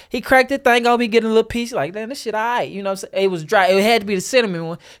he cracked the thing open, he getting a little piece. Like, damn, this shit alright. You know what I'm saying? It was dry. It had to be the cinnamon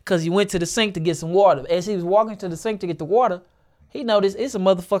one because he went to the sink to get some water. As he was walking to the sink to get the water, he noticed it's a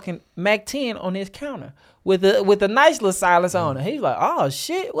motherfucking Mac 10 on his counter with a nice little silence on it. He's like, oh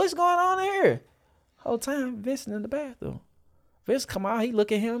shit, what's going on here? Whole time Vincent in the bathroom. Vince come out, he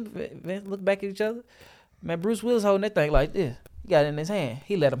look at him, Vince look back at each other. Man, Bruce Willis holding that thing like this. He got it in his hand.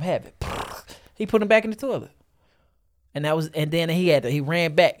 He let him have it. He put him back in the toilet. And then he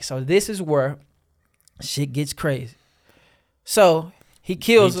ran back. So this is where shit gets crazy. So he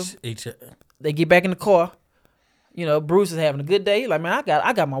kills him. They get back in the car. You know, Bruce is having a good day. He's like, man,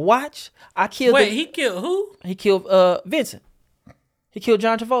 I got my watch. I killed him. He killed who? He killed Vincent. He killed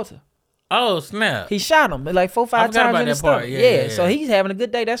John Travolta. Oh, snap. He shot him like 4 or 5 times in the stomach. Yeah. So he's having a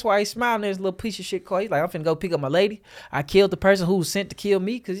good day. That's why he's smiling in his little piece of shit car. He's like, I'm finna go pick up my lady. I killed the person who was sent to kill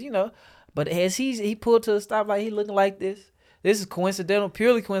me because, you know. But as he pulled to a stop, like he looking like this. This is coincidental,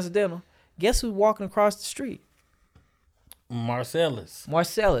 purely coincidental. Guess who's walking across the street? Marcellus.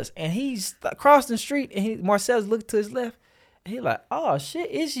 And he's crossing the street, and Marcellus looked to his left. And he like, oh shit,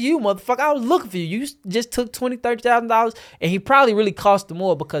 it's you, motherfucker. I was looking for you. You just took $20,000-$30,000, and he probably really cost him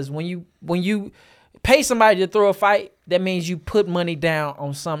more because when you pay somebody to throw a fight, that means you put money down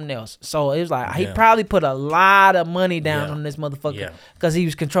on something else. So it was like he probably put a lot of money down on this motherfucker because he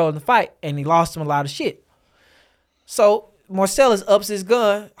was controlling the fight, and he lost him a lot of shit. So Marcellus ups his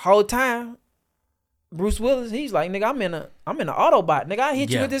gun whole time. Bruce Willis, he's like, nigga, I'm in an Autobot. Nigga, I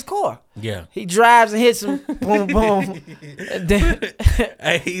hit you with this car. Yeah. He drives and hits him. Boom, boom.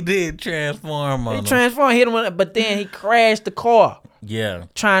 Hey, he did transform on him. He transformed, hit him, but then he crashed the car. Yeah.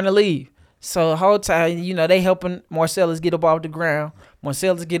 Trying to leave. So the whole time, you know, they helping Marcellus get up off the ground.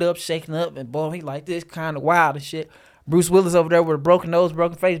 Marcellus get up, shaking up, and boy, he like this kind of wild and shit. Bruce Willis over there with a broken nose,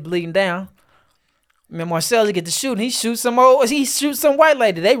 broken face, bleeding down. Man, Marcellus get to shooting. He shoots some white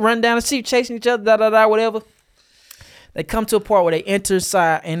lady. They run down the street chasing each other, whatever. They come to a part where they enter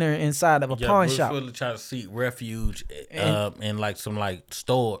inside of a pawn shop. Bruce Willis try to seek refuge in like some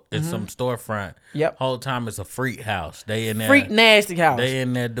store, in some storefront. Yep. Whole time it's a freak house. They in there. Freak nasty house. They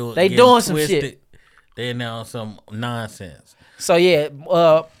in there doing. They doing some shit. They in there on some nonsense. So yeah,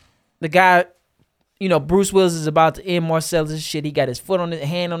 the guy, you know, Bruce Willis is about to end Marcellus' shit. He got his foot on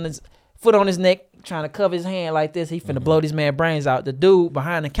his neck, trying to cover his hand like this. He finna blow this man's brains out. The dude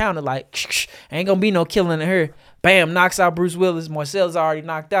behind the counter like, ain't gonna be no killing in here. Bam, knocks out Bruce Willis. Marcellus already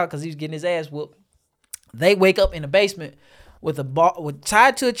knocked out because he was getting his ass whooped. They wake up in the basement. with a ball,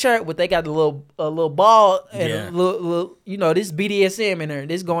 tied to a chair. With they got a little ball and a little, this BDSM in there.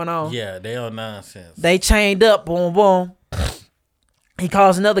 This going on. Yeah, they on nonsense. They chained up. Boom, boom. He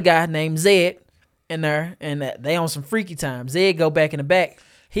calls another guy named Zed in there, and they on some freaky time. Zed go back in the back.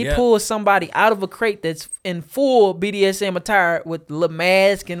 He pulls somebody out of a crate that's in full BDSM attire with the little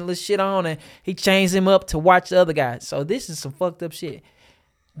mask and little shit on, and he chains him up to watch the other guy. So this is some fucked up shit.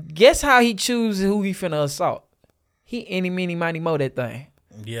 Guess how he chooses who he finna assault? He any, meeny, miny, mo that thing.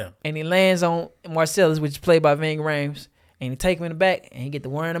 Yeah. And he lands on Marcellus, which is played by Ving Rhames, and he take him in the back, and he get to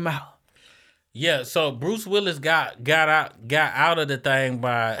wearing him out. Yeah, so Bruce Willis got out of the thing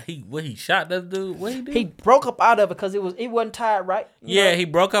by he shot that dude. What he do? He broke up out of it because it wasn't tied right. He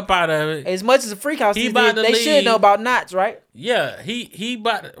broke up out of it. As much as a freak house, they should know about knots, right? Yeah, he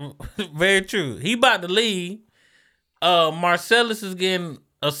about very true. He about to leave. Marcellus is getting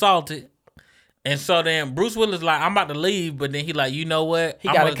assaulted, and so then Bruce Willis like, I'm about to leave, but then he like, you know what? He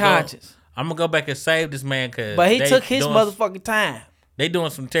got a conscience. I'm gonna go back and save this man but he took his motherfucking time. They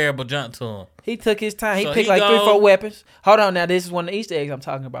doing some terrible junk to him. He took his time. He picked like 3-4 weapons. Hold on now. This is one of the Easter eggs I'm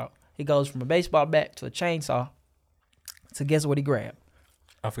talking about. He goes from a baseball bat to a chainsaw. So guess what he grabbed?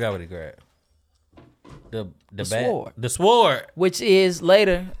 I forgot what he grabbed. The sword. The sword. Which is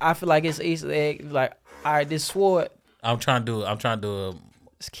later, I feel like it's an Easter egg. Like, all right, this sword. I'm trying to do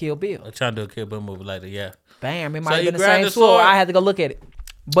it's Kill Bill. I'm trying to do a Kill Bill movie later, yeah. Bam, it might have been the same sword. I had to go look at it.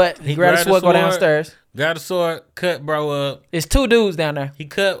 But he grabbed the sword, go downstairs. Got the sword, cut bro up. It's 2 dudes down there. He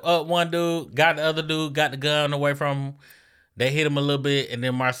cut up one dude, got the other dude, got the gun away from him. They hit him a little bit, and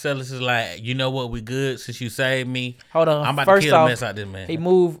then Marcellus is like, you know what, we good since you saved me. Hold on. I'm about to kill the mess out of this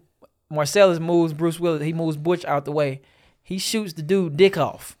man. Marcellus moves Bruce Willis. He moves Butch out the way. He shoots the dude dick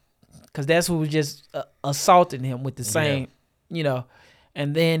off because that's who was just assaulting him with the same,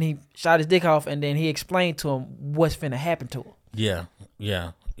 And then he shot his dick off, and then he explained to him what's finna happen to him. Yeah.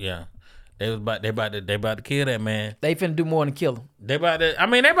 They about to kill that man. They finna do more than kill him. They about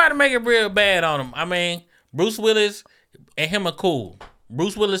to make it real bad on him. I mean, Bruce Willis and him are cool.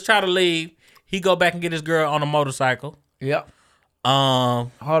 Bruce Willis try to leave. He go back and get his girl on a motorcycle. Yep.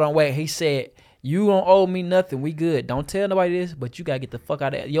 Hold on, wait. He said, "You don't owe me nothing. We good. Don't tell nobody this, but you gotta get the fuck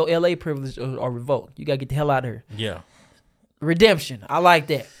out of here. Your LA privilege are revoked. You gotta get the hell out of here." Yeah. Redemption. I like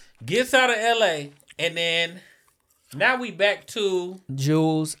that. Gets out of LA, and then now we back to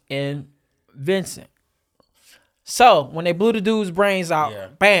Jules and Vincent. So when they blew the dude's brains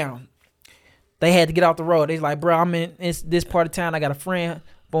out, bam, they had to get off the road. They was like, bro, I'm in this part of town. I got a friend.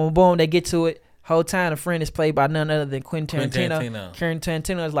 Boom, boom. They get to it. Whole time the friend is played by none other than Quentin Tarantino. Quentin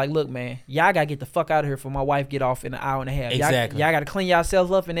Tarantino is like, look, man, y'all gotta get the fuck out of here before my wife get off in an hour and a half. Exactly. Y'all gotta clean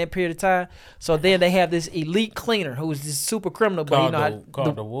yourselves up in that period of time. So then they have this elite cleaner who is this super criminal,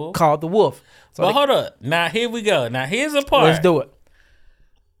 called the Wolf. So hold up. Now here we go. Now here's a part. Let's do it.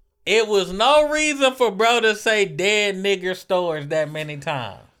 It was no reason for bro to say dead nigger stores that many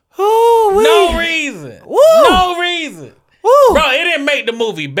times. Ooh, no reason. Woo. No reason. Woo. Bro, it didn't make the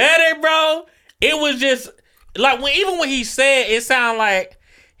movie better, bro. It was just like even when he said it sounded like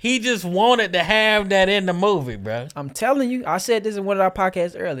he just wanted to have that in the movie, bro. I'm telling you, I said this in one of our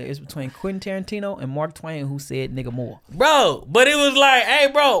podcasts earlier. It's between Quentin Tarantino and Mark Twain who said nigga more. Bro, but it was like,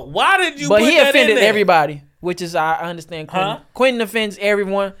 hey, bro, why did you But put he that offended in there? everybody, which is, I understand Quentin. Quentin offends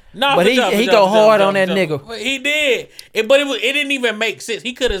everyone. No, but he go hard on that nigga. But he did. It didn't even make sense.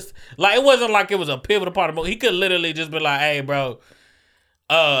 He could have, like, it wasn't like it was a pivotal part of the movie. He could literally just be like, hey, bro,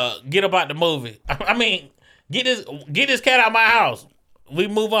 get about the movie. I mean, get this cat out of my house. We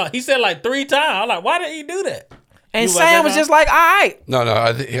move on. He said like 3 times. I'm like, why did he do that? And Sam was just like, all right. No,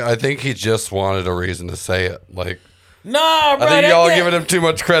 I think he just wanted a reason to say it. Like, no, bro. I think y'all are giving him too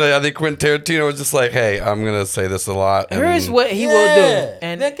much credit. I think Quentin Tarantino was just like, hey, I'm gonna say this a lot. Here's what he will do.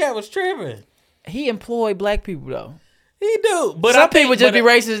 And that cat was tripping. He employed black people though. He do, but some people just be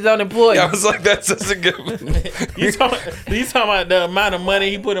racist, don't employ. Yeah, I was like, that's such a good. You talking about the amount of money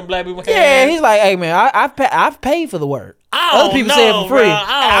he put in black people's hands? Yeah, he's like, hey man, I've paid for the word. Other people say it for free.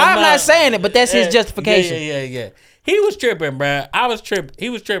 I'm not saying it, but that's his justification. Yeah. He was tripping, bro. I was tripping. He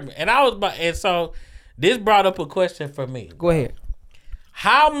was tripping, and so this brought up a question for me. Go ahead.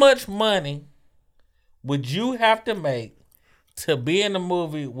 How much money would you have to make to be in a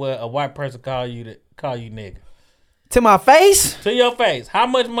movie where a white person call you nigga? To my face? To your face. How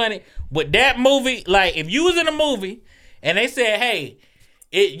much money would that movie, like if you was in a movie and they said, hey,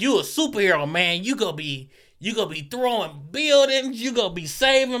 you a superhero, man, you gonna be throwing buildings, you gonna be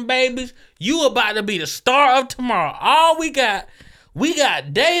saving babies, you about to be the star of tomorrow. All we got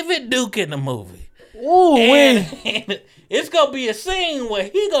David Duke in the movie. Ooh, and it's gonna be a scene where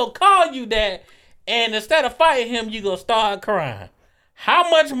he gonna call you that, and instead of fighting him, you gonna start crying. How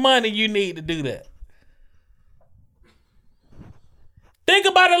much money you need to do that? Think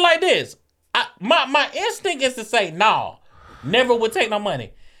about it like this. My instinct is to say no, never would take no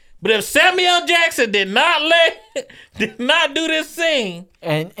money. But if Samuel Jackson did not do this scene,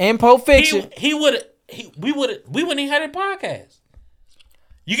 and in Pulp Fiction, we wouldn't even had a podcast.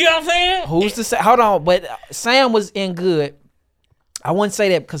 You get what I'm saying? Who's to say? Hold on, but Sam was in good. I wouldn't say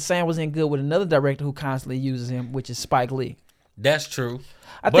that because Sam was in good with another director who constantly uses him, which is Spike Lee. That's true.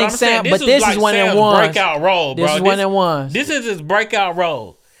 I think Sam, but this is one of them ones. Breakout role, bro. This is one of them ones. This is his breakout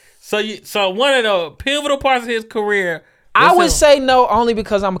role. So one of the pivotal parts of his career. I would say no, only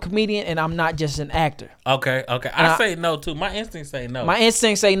because I'm a comedian and I'm not just an actor. Okay. I say no too. My instincts say no. My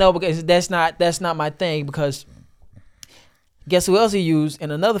instincts say no because that's not my thing. Because guess who else he used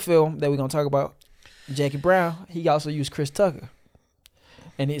in another film that we're gonna talk about? Jackie Brown. He also used Chris Tucker,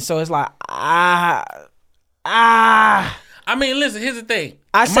 and so it's like I mean, listen. Here's the thing.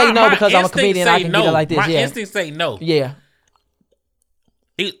 I say no because I'm a comedian. I can get it like this. My instincts say no. Yeah.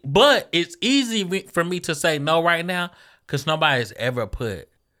 But it's easy for me to say no right now because nobody's ever put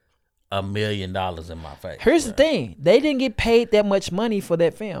 $1 million in my face. Here's the thing. They didn't get paid that much money for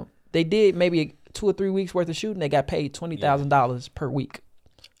that film. They did maybe 2 or 3 weeks worth of shooting. They got paid $20,000 per week.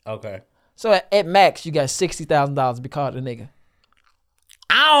 Okay. So at max, you got $60,000 to be called a nigga.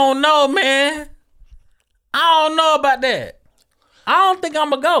 I don't know, man. I don't know about that. I don't think I'm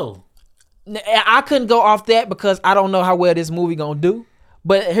going to go. I couldn't go off that because I don't know how well this movie going to do.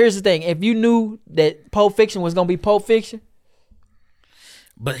 But here's the thing. If you knew that Pulp Fiction was going to be Pulp Fiction.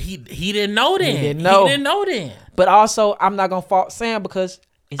 But he didn't know then. He didn't know then. But also, I'm not going to fault Sam because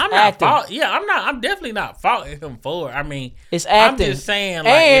it's acting. I'm definitely not faulting him for it. I mean, it's acting. I'm just saying,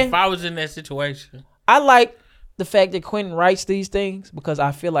 like, if I was in that situation. I like the fact that Quentin writes these things because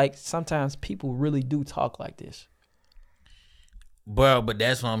I feel like sometimes people really do talk like this. Bro, but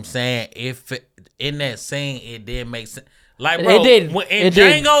that's what I'm saying. If in that scene, it did make sense. Like, in bro,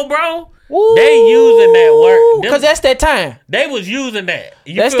 Django, bro, Woo! They using that word. Because that's that time. They was using that.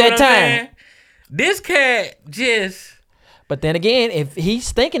 That's that time. Saying? This cat just... But then again, if he's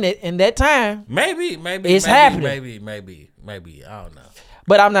thinking it in that time... Maybe it's happening. Maybe. I don't know.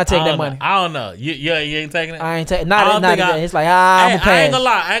 But I'm not taking that money. I don't know. You ain't taking it? I ain't taking not it's like, I'm gonna pass. I ain't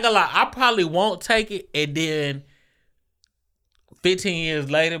gonna lie. I probably won't take it, and then 15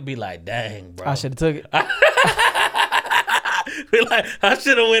 years later, be like, dang, bro. I should have took it. Be like, I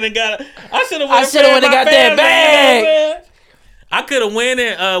should have went and got it. I should have went and got that bag. I could have went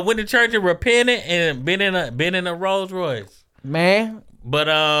to church and repented and been in a Rolls Royce. Man. But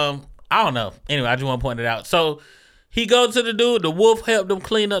I don't know. Anyway, I just want to point it out. So he goes to the dude. The wolf helped him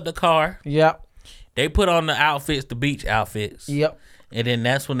clean up the car. Yep. They put on the outfits, the beach outfits. Yep. And then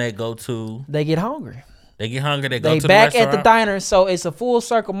that's when they go to... They get hungry. They go to the restaurant. They back at the diner, so it's a full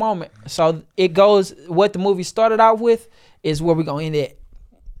circle moment. So it goes, what the movie started out with is where we're going to end it.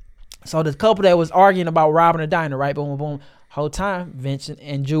 So the couple that was arguing about robbing a diner, right? Boom, boom, boom. Whole time, Vincent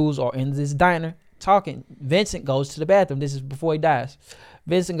and Jules are in this diner talking. Vincent goes to the bathroom. This is before he dies.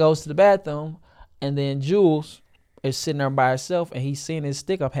 Vincent goes to the bathroom, and then Jules is sitting there by herself, and he's seeing this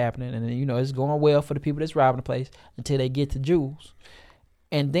stick-up happening. And then, you know, it's going well for the people that's robbing the place until they get to Jules.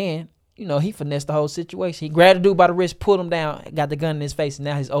 And then... you know, he finessed the whole situation. He grabbed the dude by the wrist, pulled him down, got the gun in his face, and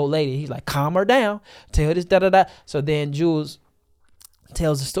now his old lady, he's like, calm her down, tell her this, da-da-da. So then Jules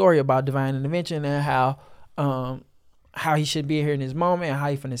tells a story about divine intervention and how he should be here in his moment and how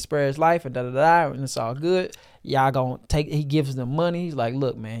he finna spare his life and da-da-da, and it's all good. Y'all gonna take, he gives them money. He's like,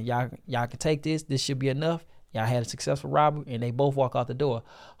 look, man, y'all can take this. This should be enough. Y'all had a successful robbery, and they both walk out the door.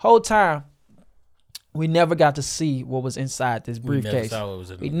 Whole time, we never got to see what was inside this briefcase. We never saw what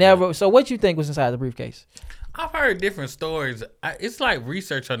was in we never. So what you think was inside the briefcase? I've heard different stories. It's like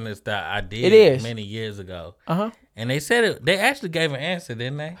research on this that I did many years ago. And they said they actually gave an answer,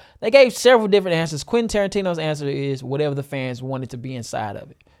 didn't they? They gave several different answers. Quentin Tarantino's answer is whatever the fans wanted to be inside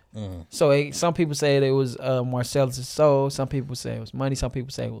of it. So some people say it was Marcellus' soul. Some people say it was money. Some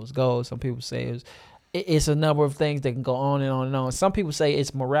people say it was gold. Some people say it was. It's a number of things that can go on and on and on. Some people say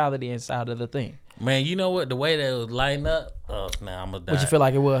it's morality inside of the thing. Man, you know what? The way that it was lighting up, I'm gonna die. What you feel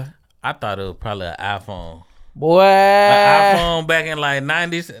like it was? I thought it was probably an iPhone. Boy, an iPhone back in like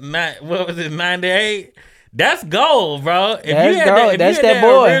 98? That's gold, bro. If that's you had gold. That's that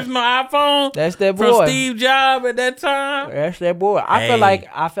boy. Original iPhone. That's that boy. From Steve Jobs at that time. That's that boy.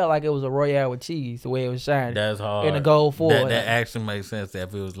 I felt like it was a Royale with cheese. The way it was shining. That's hard. In a gold foil. That actually makes sense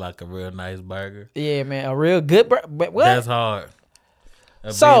if it was like a real nice burger. Yeah, man, a real good burger. What? That's hard.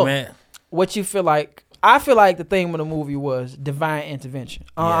 So, what you feel like I feel like the theme of the movie was divine intervention.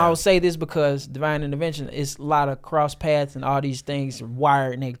 I will say this because divine intervention is a lot of cross paths and all these things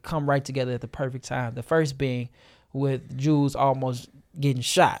wired and they come right together at the perfect time. The first being with Jules almost getting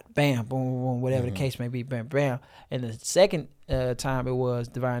shot, bam, boom, boom, whatever the case may be, bam, bam. And the second time it was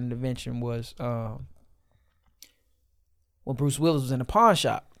divine intervention was when Bruce Willis was in the pawn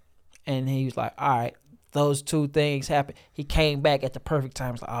shop, and he was like, all right, those two things happened. He came back at the perfect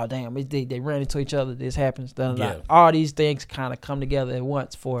time. It's like, oh damn, they ran into each other. This happens. All these things kind of come together at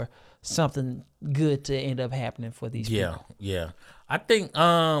once for something good to end up happening for these people. Yeah. I think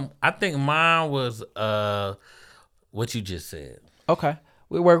mine was what you just said. Okay,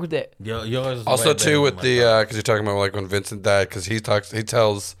 we work with that. Yours is also too with the because you're talking about like when Vincent died, because he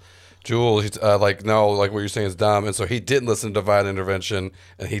tells Jules, he's like, no, like what you're saying is dumb, and so he didn't listen to divine intervention,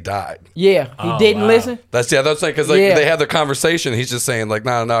 and he died. Yeah, he didn't listen. That's saying because like they had the conversation. He's just saying like,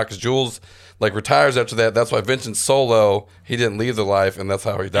 no, because Jules like retires after that. That's why Vincent solo, he didn't leave the life, and that's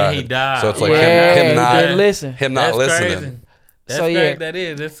how he died. And he died. So it's like him not listening. Him not listening. Crazy. That's crazy. That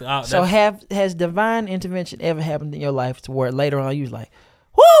is. So has divine intervention ever happened in your life to where later on you was like,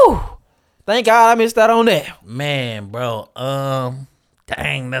 whoo, thank God I missed out on that? Man, bro.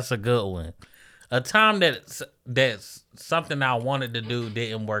 Dang, that's a good one. A time that's something I wanted to do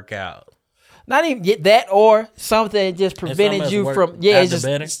didn't work out. Not even get that, or something that just prevented you from. Yeah, it's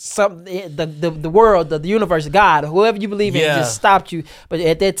just something. The world, the universe, God, whoever you believe in, just stopped you. But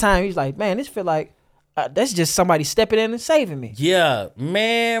at that time, he was like, man, this feel like that's just somebody stepping in and saving me. Yeah,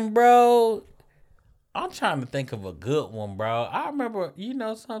 man, bro. I'm trying to think of a good one, bro. I remember, you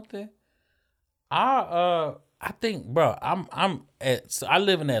know something. I think, bro, I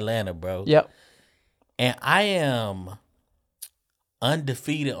live in Atlanta, bro. Yep. And I am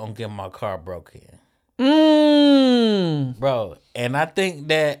undefeated on getting my car broken. Bro, and I think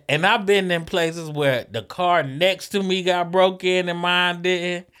that, and I've been in places where the car next to me got broken and mine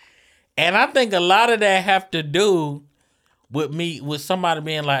didn't. And I think a lot of that have to do with somebody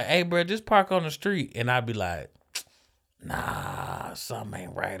being like, hey, bro, just park on the street. And I'd be like, nah, something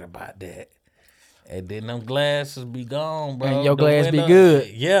ain't right about that. And then them glasses be gone, bro. And your glass be good.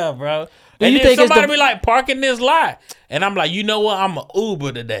 Yeah, bro. And then somebody be like, park in this lot. And I'm like, you know what? I'm an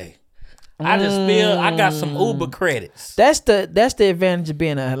Uber today. I just feel I got some Uber credits. That's the advantage of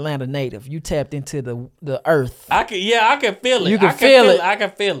being an Atlanta native. You tapped into the earth. I can feel it. You can feel it. I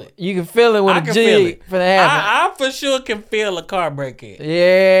can feel it. You can feel it when a jig for the happen. I for sure can feel a car breaking.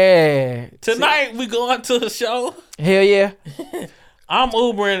 Yeah. Tonight we going to a show. Hell yeah. I'm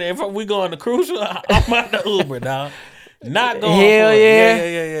Ubering. If we going to Crucial, I'm out the Uber, dog. Not going. Hell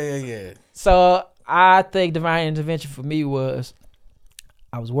yeah. Yeah. So I think divine intervention for me was,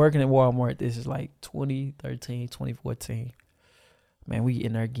 I was working at Walmart. This is like 2013, 2014. Man, we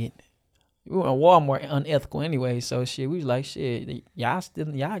in there getting it. We were on Walmart, unethical anyway. So shit, we was like, shit, y'all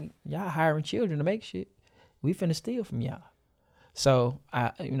hiring children to make shit. We finna steal from y'all. So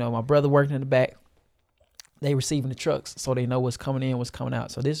my brother working in the back. They receiving the trucks, so they know what's coming in, what's coming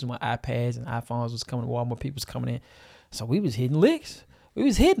out. So this is when iPads and iPhones was coming to Walmart. People was coming in. So we was hitting licks. We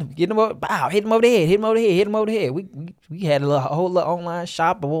was hitting them, getting them up, bow, hit them over the head, hit them over the head, hit them over the head. We had a whole little online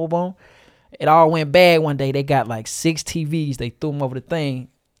shop, boom, boom. It all went bad one day. They got like 6 TVs. They threw them over the thing.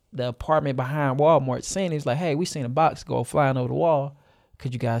 The apartment behind Walmart saying, it's like, hey, we seen a box go flying over the wall.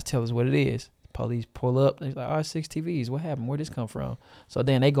 Could you guys tell us what it is? Police pull up. They're like, 6 TVs. What happened? Where'd this come from? So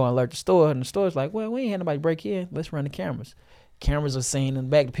then they go and alert the store, and the store's like, well, we ain't had nobody break in. Let's run the cameras. Cameras are seeing in the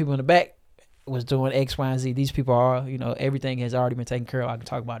back. The people in the back was doing X, Y, and Z. These people are, everything has already been taken care of. I can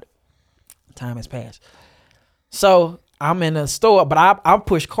talk about it. Time has passed. So I'm in the store, but I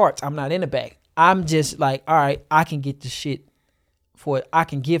push carts. I'm not in the back. I'm just like, all right, I can get the shit for it. I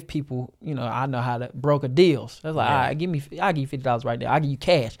can give people, I know how to broker deals. I was like, all right, I'll give you $50 right now. I'll give you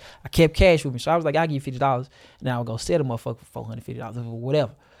cash. I kept cash with me. So I was like, I'll give you $50. And I'll go sell the motherfucker for $450 or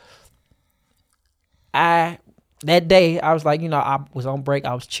whatever. That day, I was like, I was on break.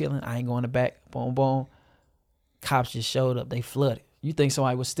 I was chilling. I ain't going to back. Boom, boom. Cops just showed up. They flooded. You think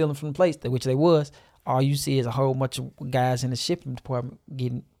somebody was stealing from the place, which they was. All you see is a whole bunch of guys in the shipping department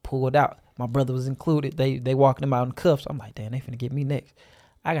getting pulled out. My brother was included. They walking him out in cuffs. I'm like, damn, they finna get me next.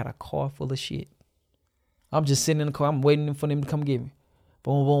 I got a car full of shit. I'm just sitting in the car. I'm waiting for them to come get me.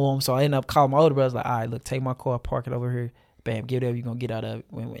 Boom, boom, boom. So I ended up calling my older brother. I was like, all right, look, take my car, park it over here. Bam, get whatever you're going to get out of it.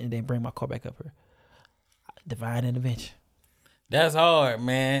 And then bring my car back up here. Divine intervention. That's hard,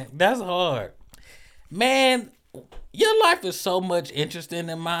 man. That's hard. Man, your life is so much interesting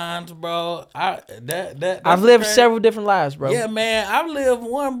than mine, bro. I've lived several different lives, bro. Yeah, man. I've lived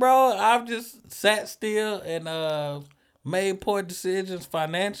one, bro. I've just sat still and made poor decisions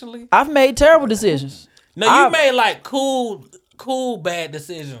financially. I've made terrible decisions. No, you made like cool bad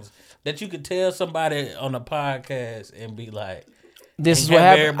decisions that you could tell somebody on a podcast and be like, this is what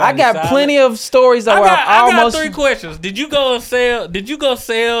happened. I got plenty of stories that I got 3 questions. Did you go sell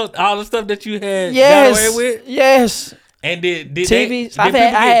all the stuff that you had got away with? Yes. And did TVs? Did people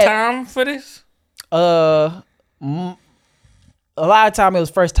get time for this? A lot of time it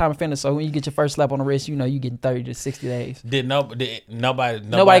was first time offender. So when you get your first slap on the wrist, you know you getting 30 to 60 days.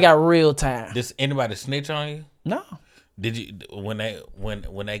 Nobody got real time. Does anybody snitch on you? No. Did you when they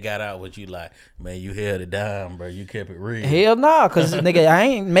got out? Was you like, man, you held it down, bro? You kept it real? Hell no, cause nigga, I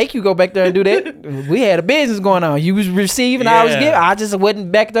ain't make you go back there and do that. We had a business going on. You was receiving, I was giving. I just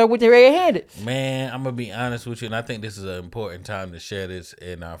wasn't back there with your red handed. Man, I'm gonna be honest with you, and I think this is an important time to share this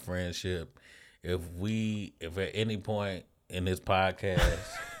in our friendship. If at any point in this podcast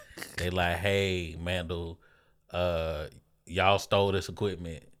they like, hey, Mandal, y'all stole this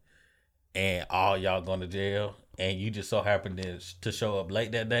equipment, and all y'all going to jail. And you just so happened to show up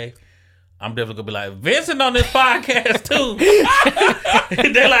late that day, I'm definitely gonna be like, Vincent on this podcast too.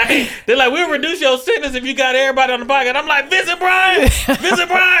 they're like, we'll reduce your sentence if you got everybody on the podcast. I'm like, Vincent Bryan,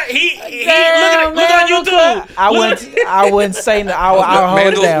 he look on YouTube. I wouldn't say that. I'll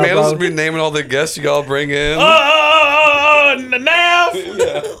hold it down. Mandal's be naming all the guests you all bring in. Now.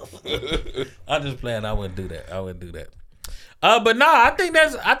 I'm just playing. I wouldn't do that. But no, I think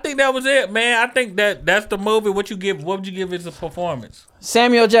that was it, man. I think that's the movie. What would you give it a performance?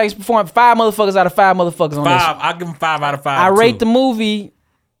 Samuel Jackson performed 5 motherfuckers out of 5 motherfuckers on this. I'll give him 5 out of 5. I rate the movie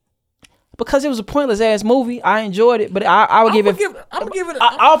because it was a pointless ass movie. I enjoyed it, but I would give it. I'm gonna give it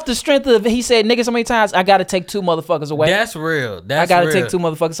off the strength of he said nigga so many times. I got to take 2 motherfuckers away. That's real. I got to take 2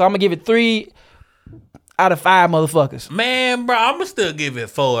 motherfuckers. So I'm gonna give it 3 out of 5 motherfuckers. Man, bro, I'm gonna still give it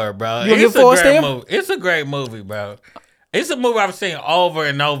 4, bro. You give 4 still? Movie. It's a great movie, bro. It's a movie I've seen over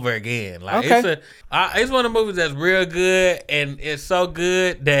and over again. Like it's one of the movies that's real good, and it's so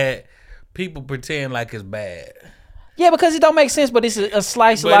good that people pretend like it's bad. Yeah, because it don't make sense, but it's a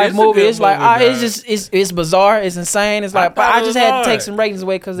slice of life movie. It's like it's bizarre, it's insane. It's like, but I just had to take some ratings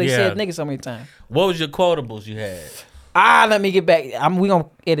away because they said nigga so many times. What was your quotables you had? Let me get back. We gonna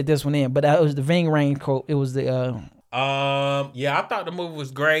edit this one in, but it was the Ving Rhames quote. It was the yeah, I thought the movie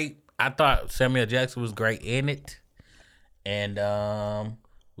was great. I thought Samuel Jackson was great in it. And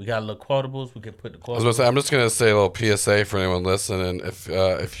we got a little quotables. We can put the quotables. I'm just gonna say a little PSA for anyone listening.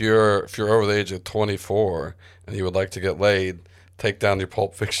 If you're over the age of 24 and you would like to get laid, take down your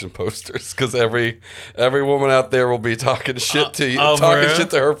Pulp Fiction posters because every woman out there will be talking shit to you, talking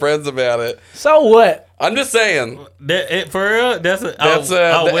shit to her friends about it. So what? I'm just saying. For real, it's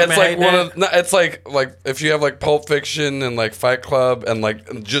like if you have like Pulp Fiction and like Fight Club and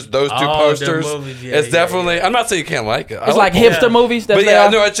like just those 2 posters. Movies, it's definitely. Yeah. I'm not saying you can't like it. It's like hipster movies. But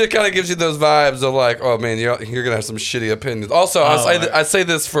it just kind of gives you those vibes of like, oh man, you're gonna have some shitty opinions. Also, I say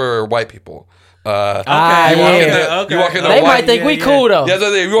this for white people. You walk into they might think we cool though. Yeah,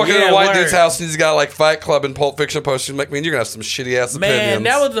 you walk into a white dude's house and he's got like Fight Club and Pulp Fiction posters. Like, man, you're gonna have some shitty ass opinions.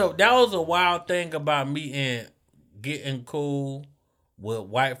 Man, that was a wild thing about me getting cool with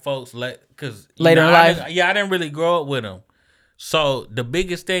white folks. Because later in life, I didn't really grow up with them. So the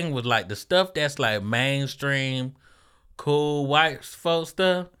biggest thing was like the stuff that's like mainstream, cool white folks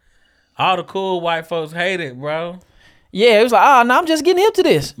stuff. All the cool white folks hate it, bro. Yeah, it was like, no, I'm just getting hip to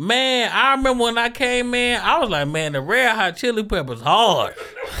this. Man, I remember when I came in, I was like, man, the Red Hot Chili Peppers hard.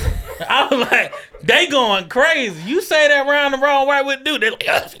 I was like, they going crazy. You say that around the wrong white with dude, they like,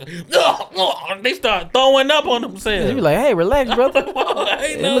 they start throwing up on themselves. They be like, hey, relax, brother.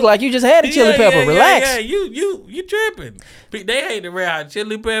 It look like you just had a chili pepper. Relax. Yeah, you tripping. They hate the Red Hot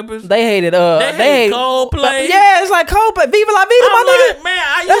Chili Peppers. They hated they hate Coldplay. Yeah, it's like Coldplay. Viva la vida, my nigga.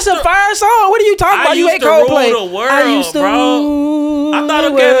 Man, that's a fire song. What are you talking about? You hate Coldplay. I used to rule. I thought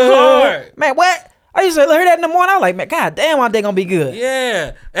it was hard. Man, what? I used to hear that in the morning. I was like, man, god damn, are they gonna be good?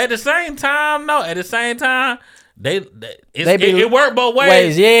 Yeah. At the same time, it worked both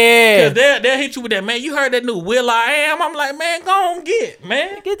ways. Yeah. Because they'll hit you with that, man. You heard that new Will I Am? I'm like, man, go on get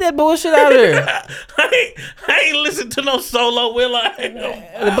that bullshit out of there. I ain't listen to no solo Will I Am.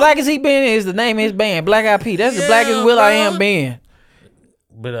 The blackest he been is the name of his band, Black Eyed Peas. That's the blackest Will I Am band.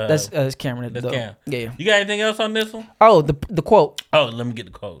 But that's Cameron. That's Cam. Yeah. You got anything else on this one? Oh, the quote. Oh, let me get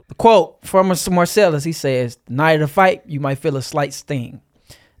the quote. The quote from Marcellus. He says, "The night of the fight, you might feel a slight sting.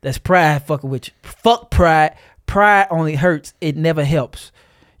 That's pride fucking with you. Fuck pride. Pride only hurts. It never helps.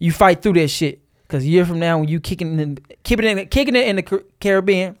 You fight through that shit. Cause a year from now, when you kicking it in the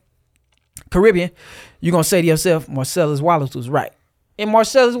Caribbean, you're gonna say to yourself, Marcellus Wallace was right. And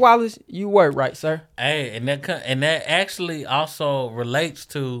Marcellus Wallace, you were right, sir. Hey, and that actually also relates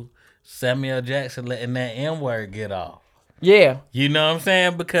to Samuel Jackson letting that N-word get off. Yeah. You know what I'm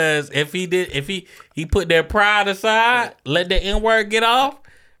saying? Because if he put that pride aside, let the N-word get off,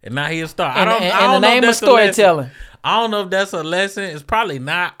 and now he'll start. I don't the know name if of storytelling. I don't know if that's a lesson. It's probably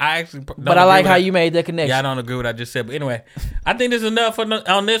not. I actually don't But I like how you made that connection. Yeah, I don't agree with what I just said. But anyway, I think this is enough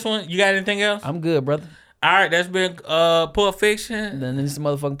on this one. You got anything else? I'm good, brother. All right, that's been Pulp Fiction. Then this is a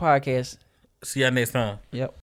motherfucking podcast. See y'all next time. Yep.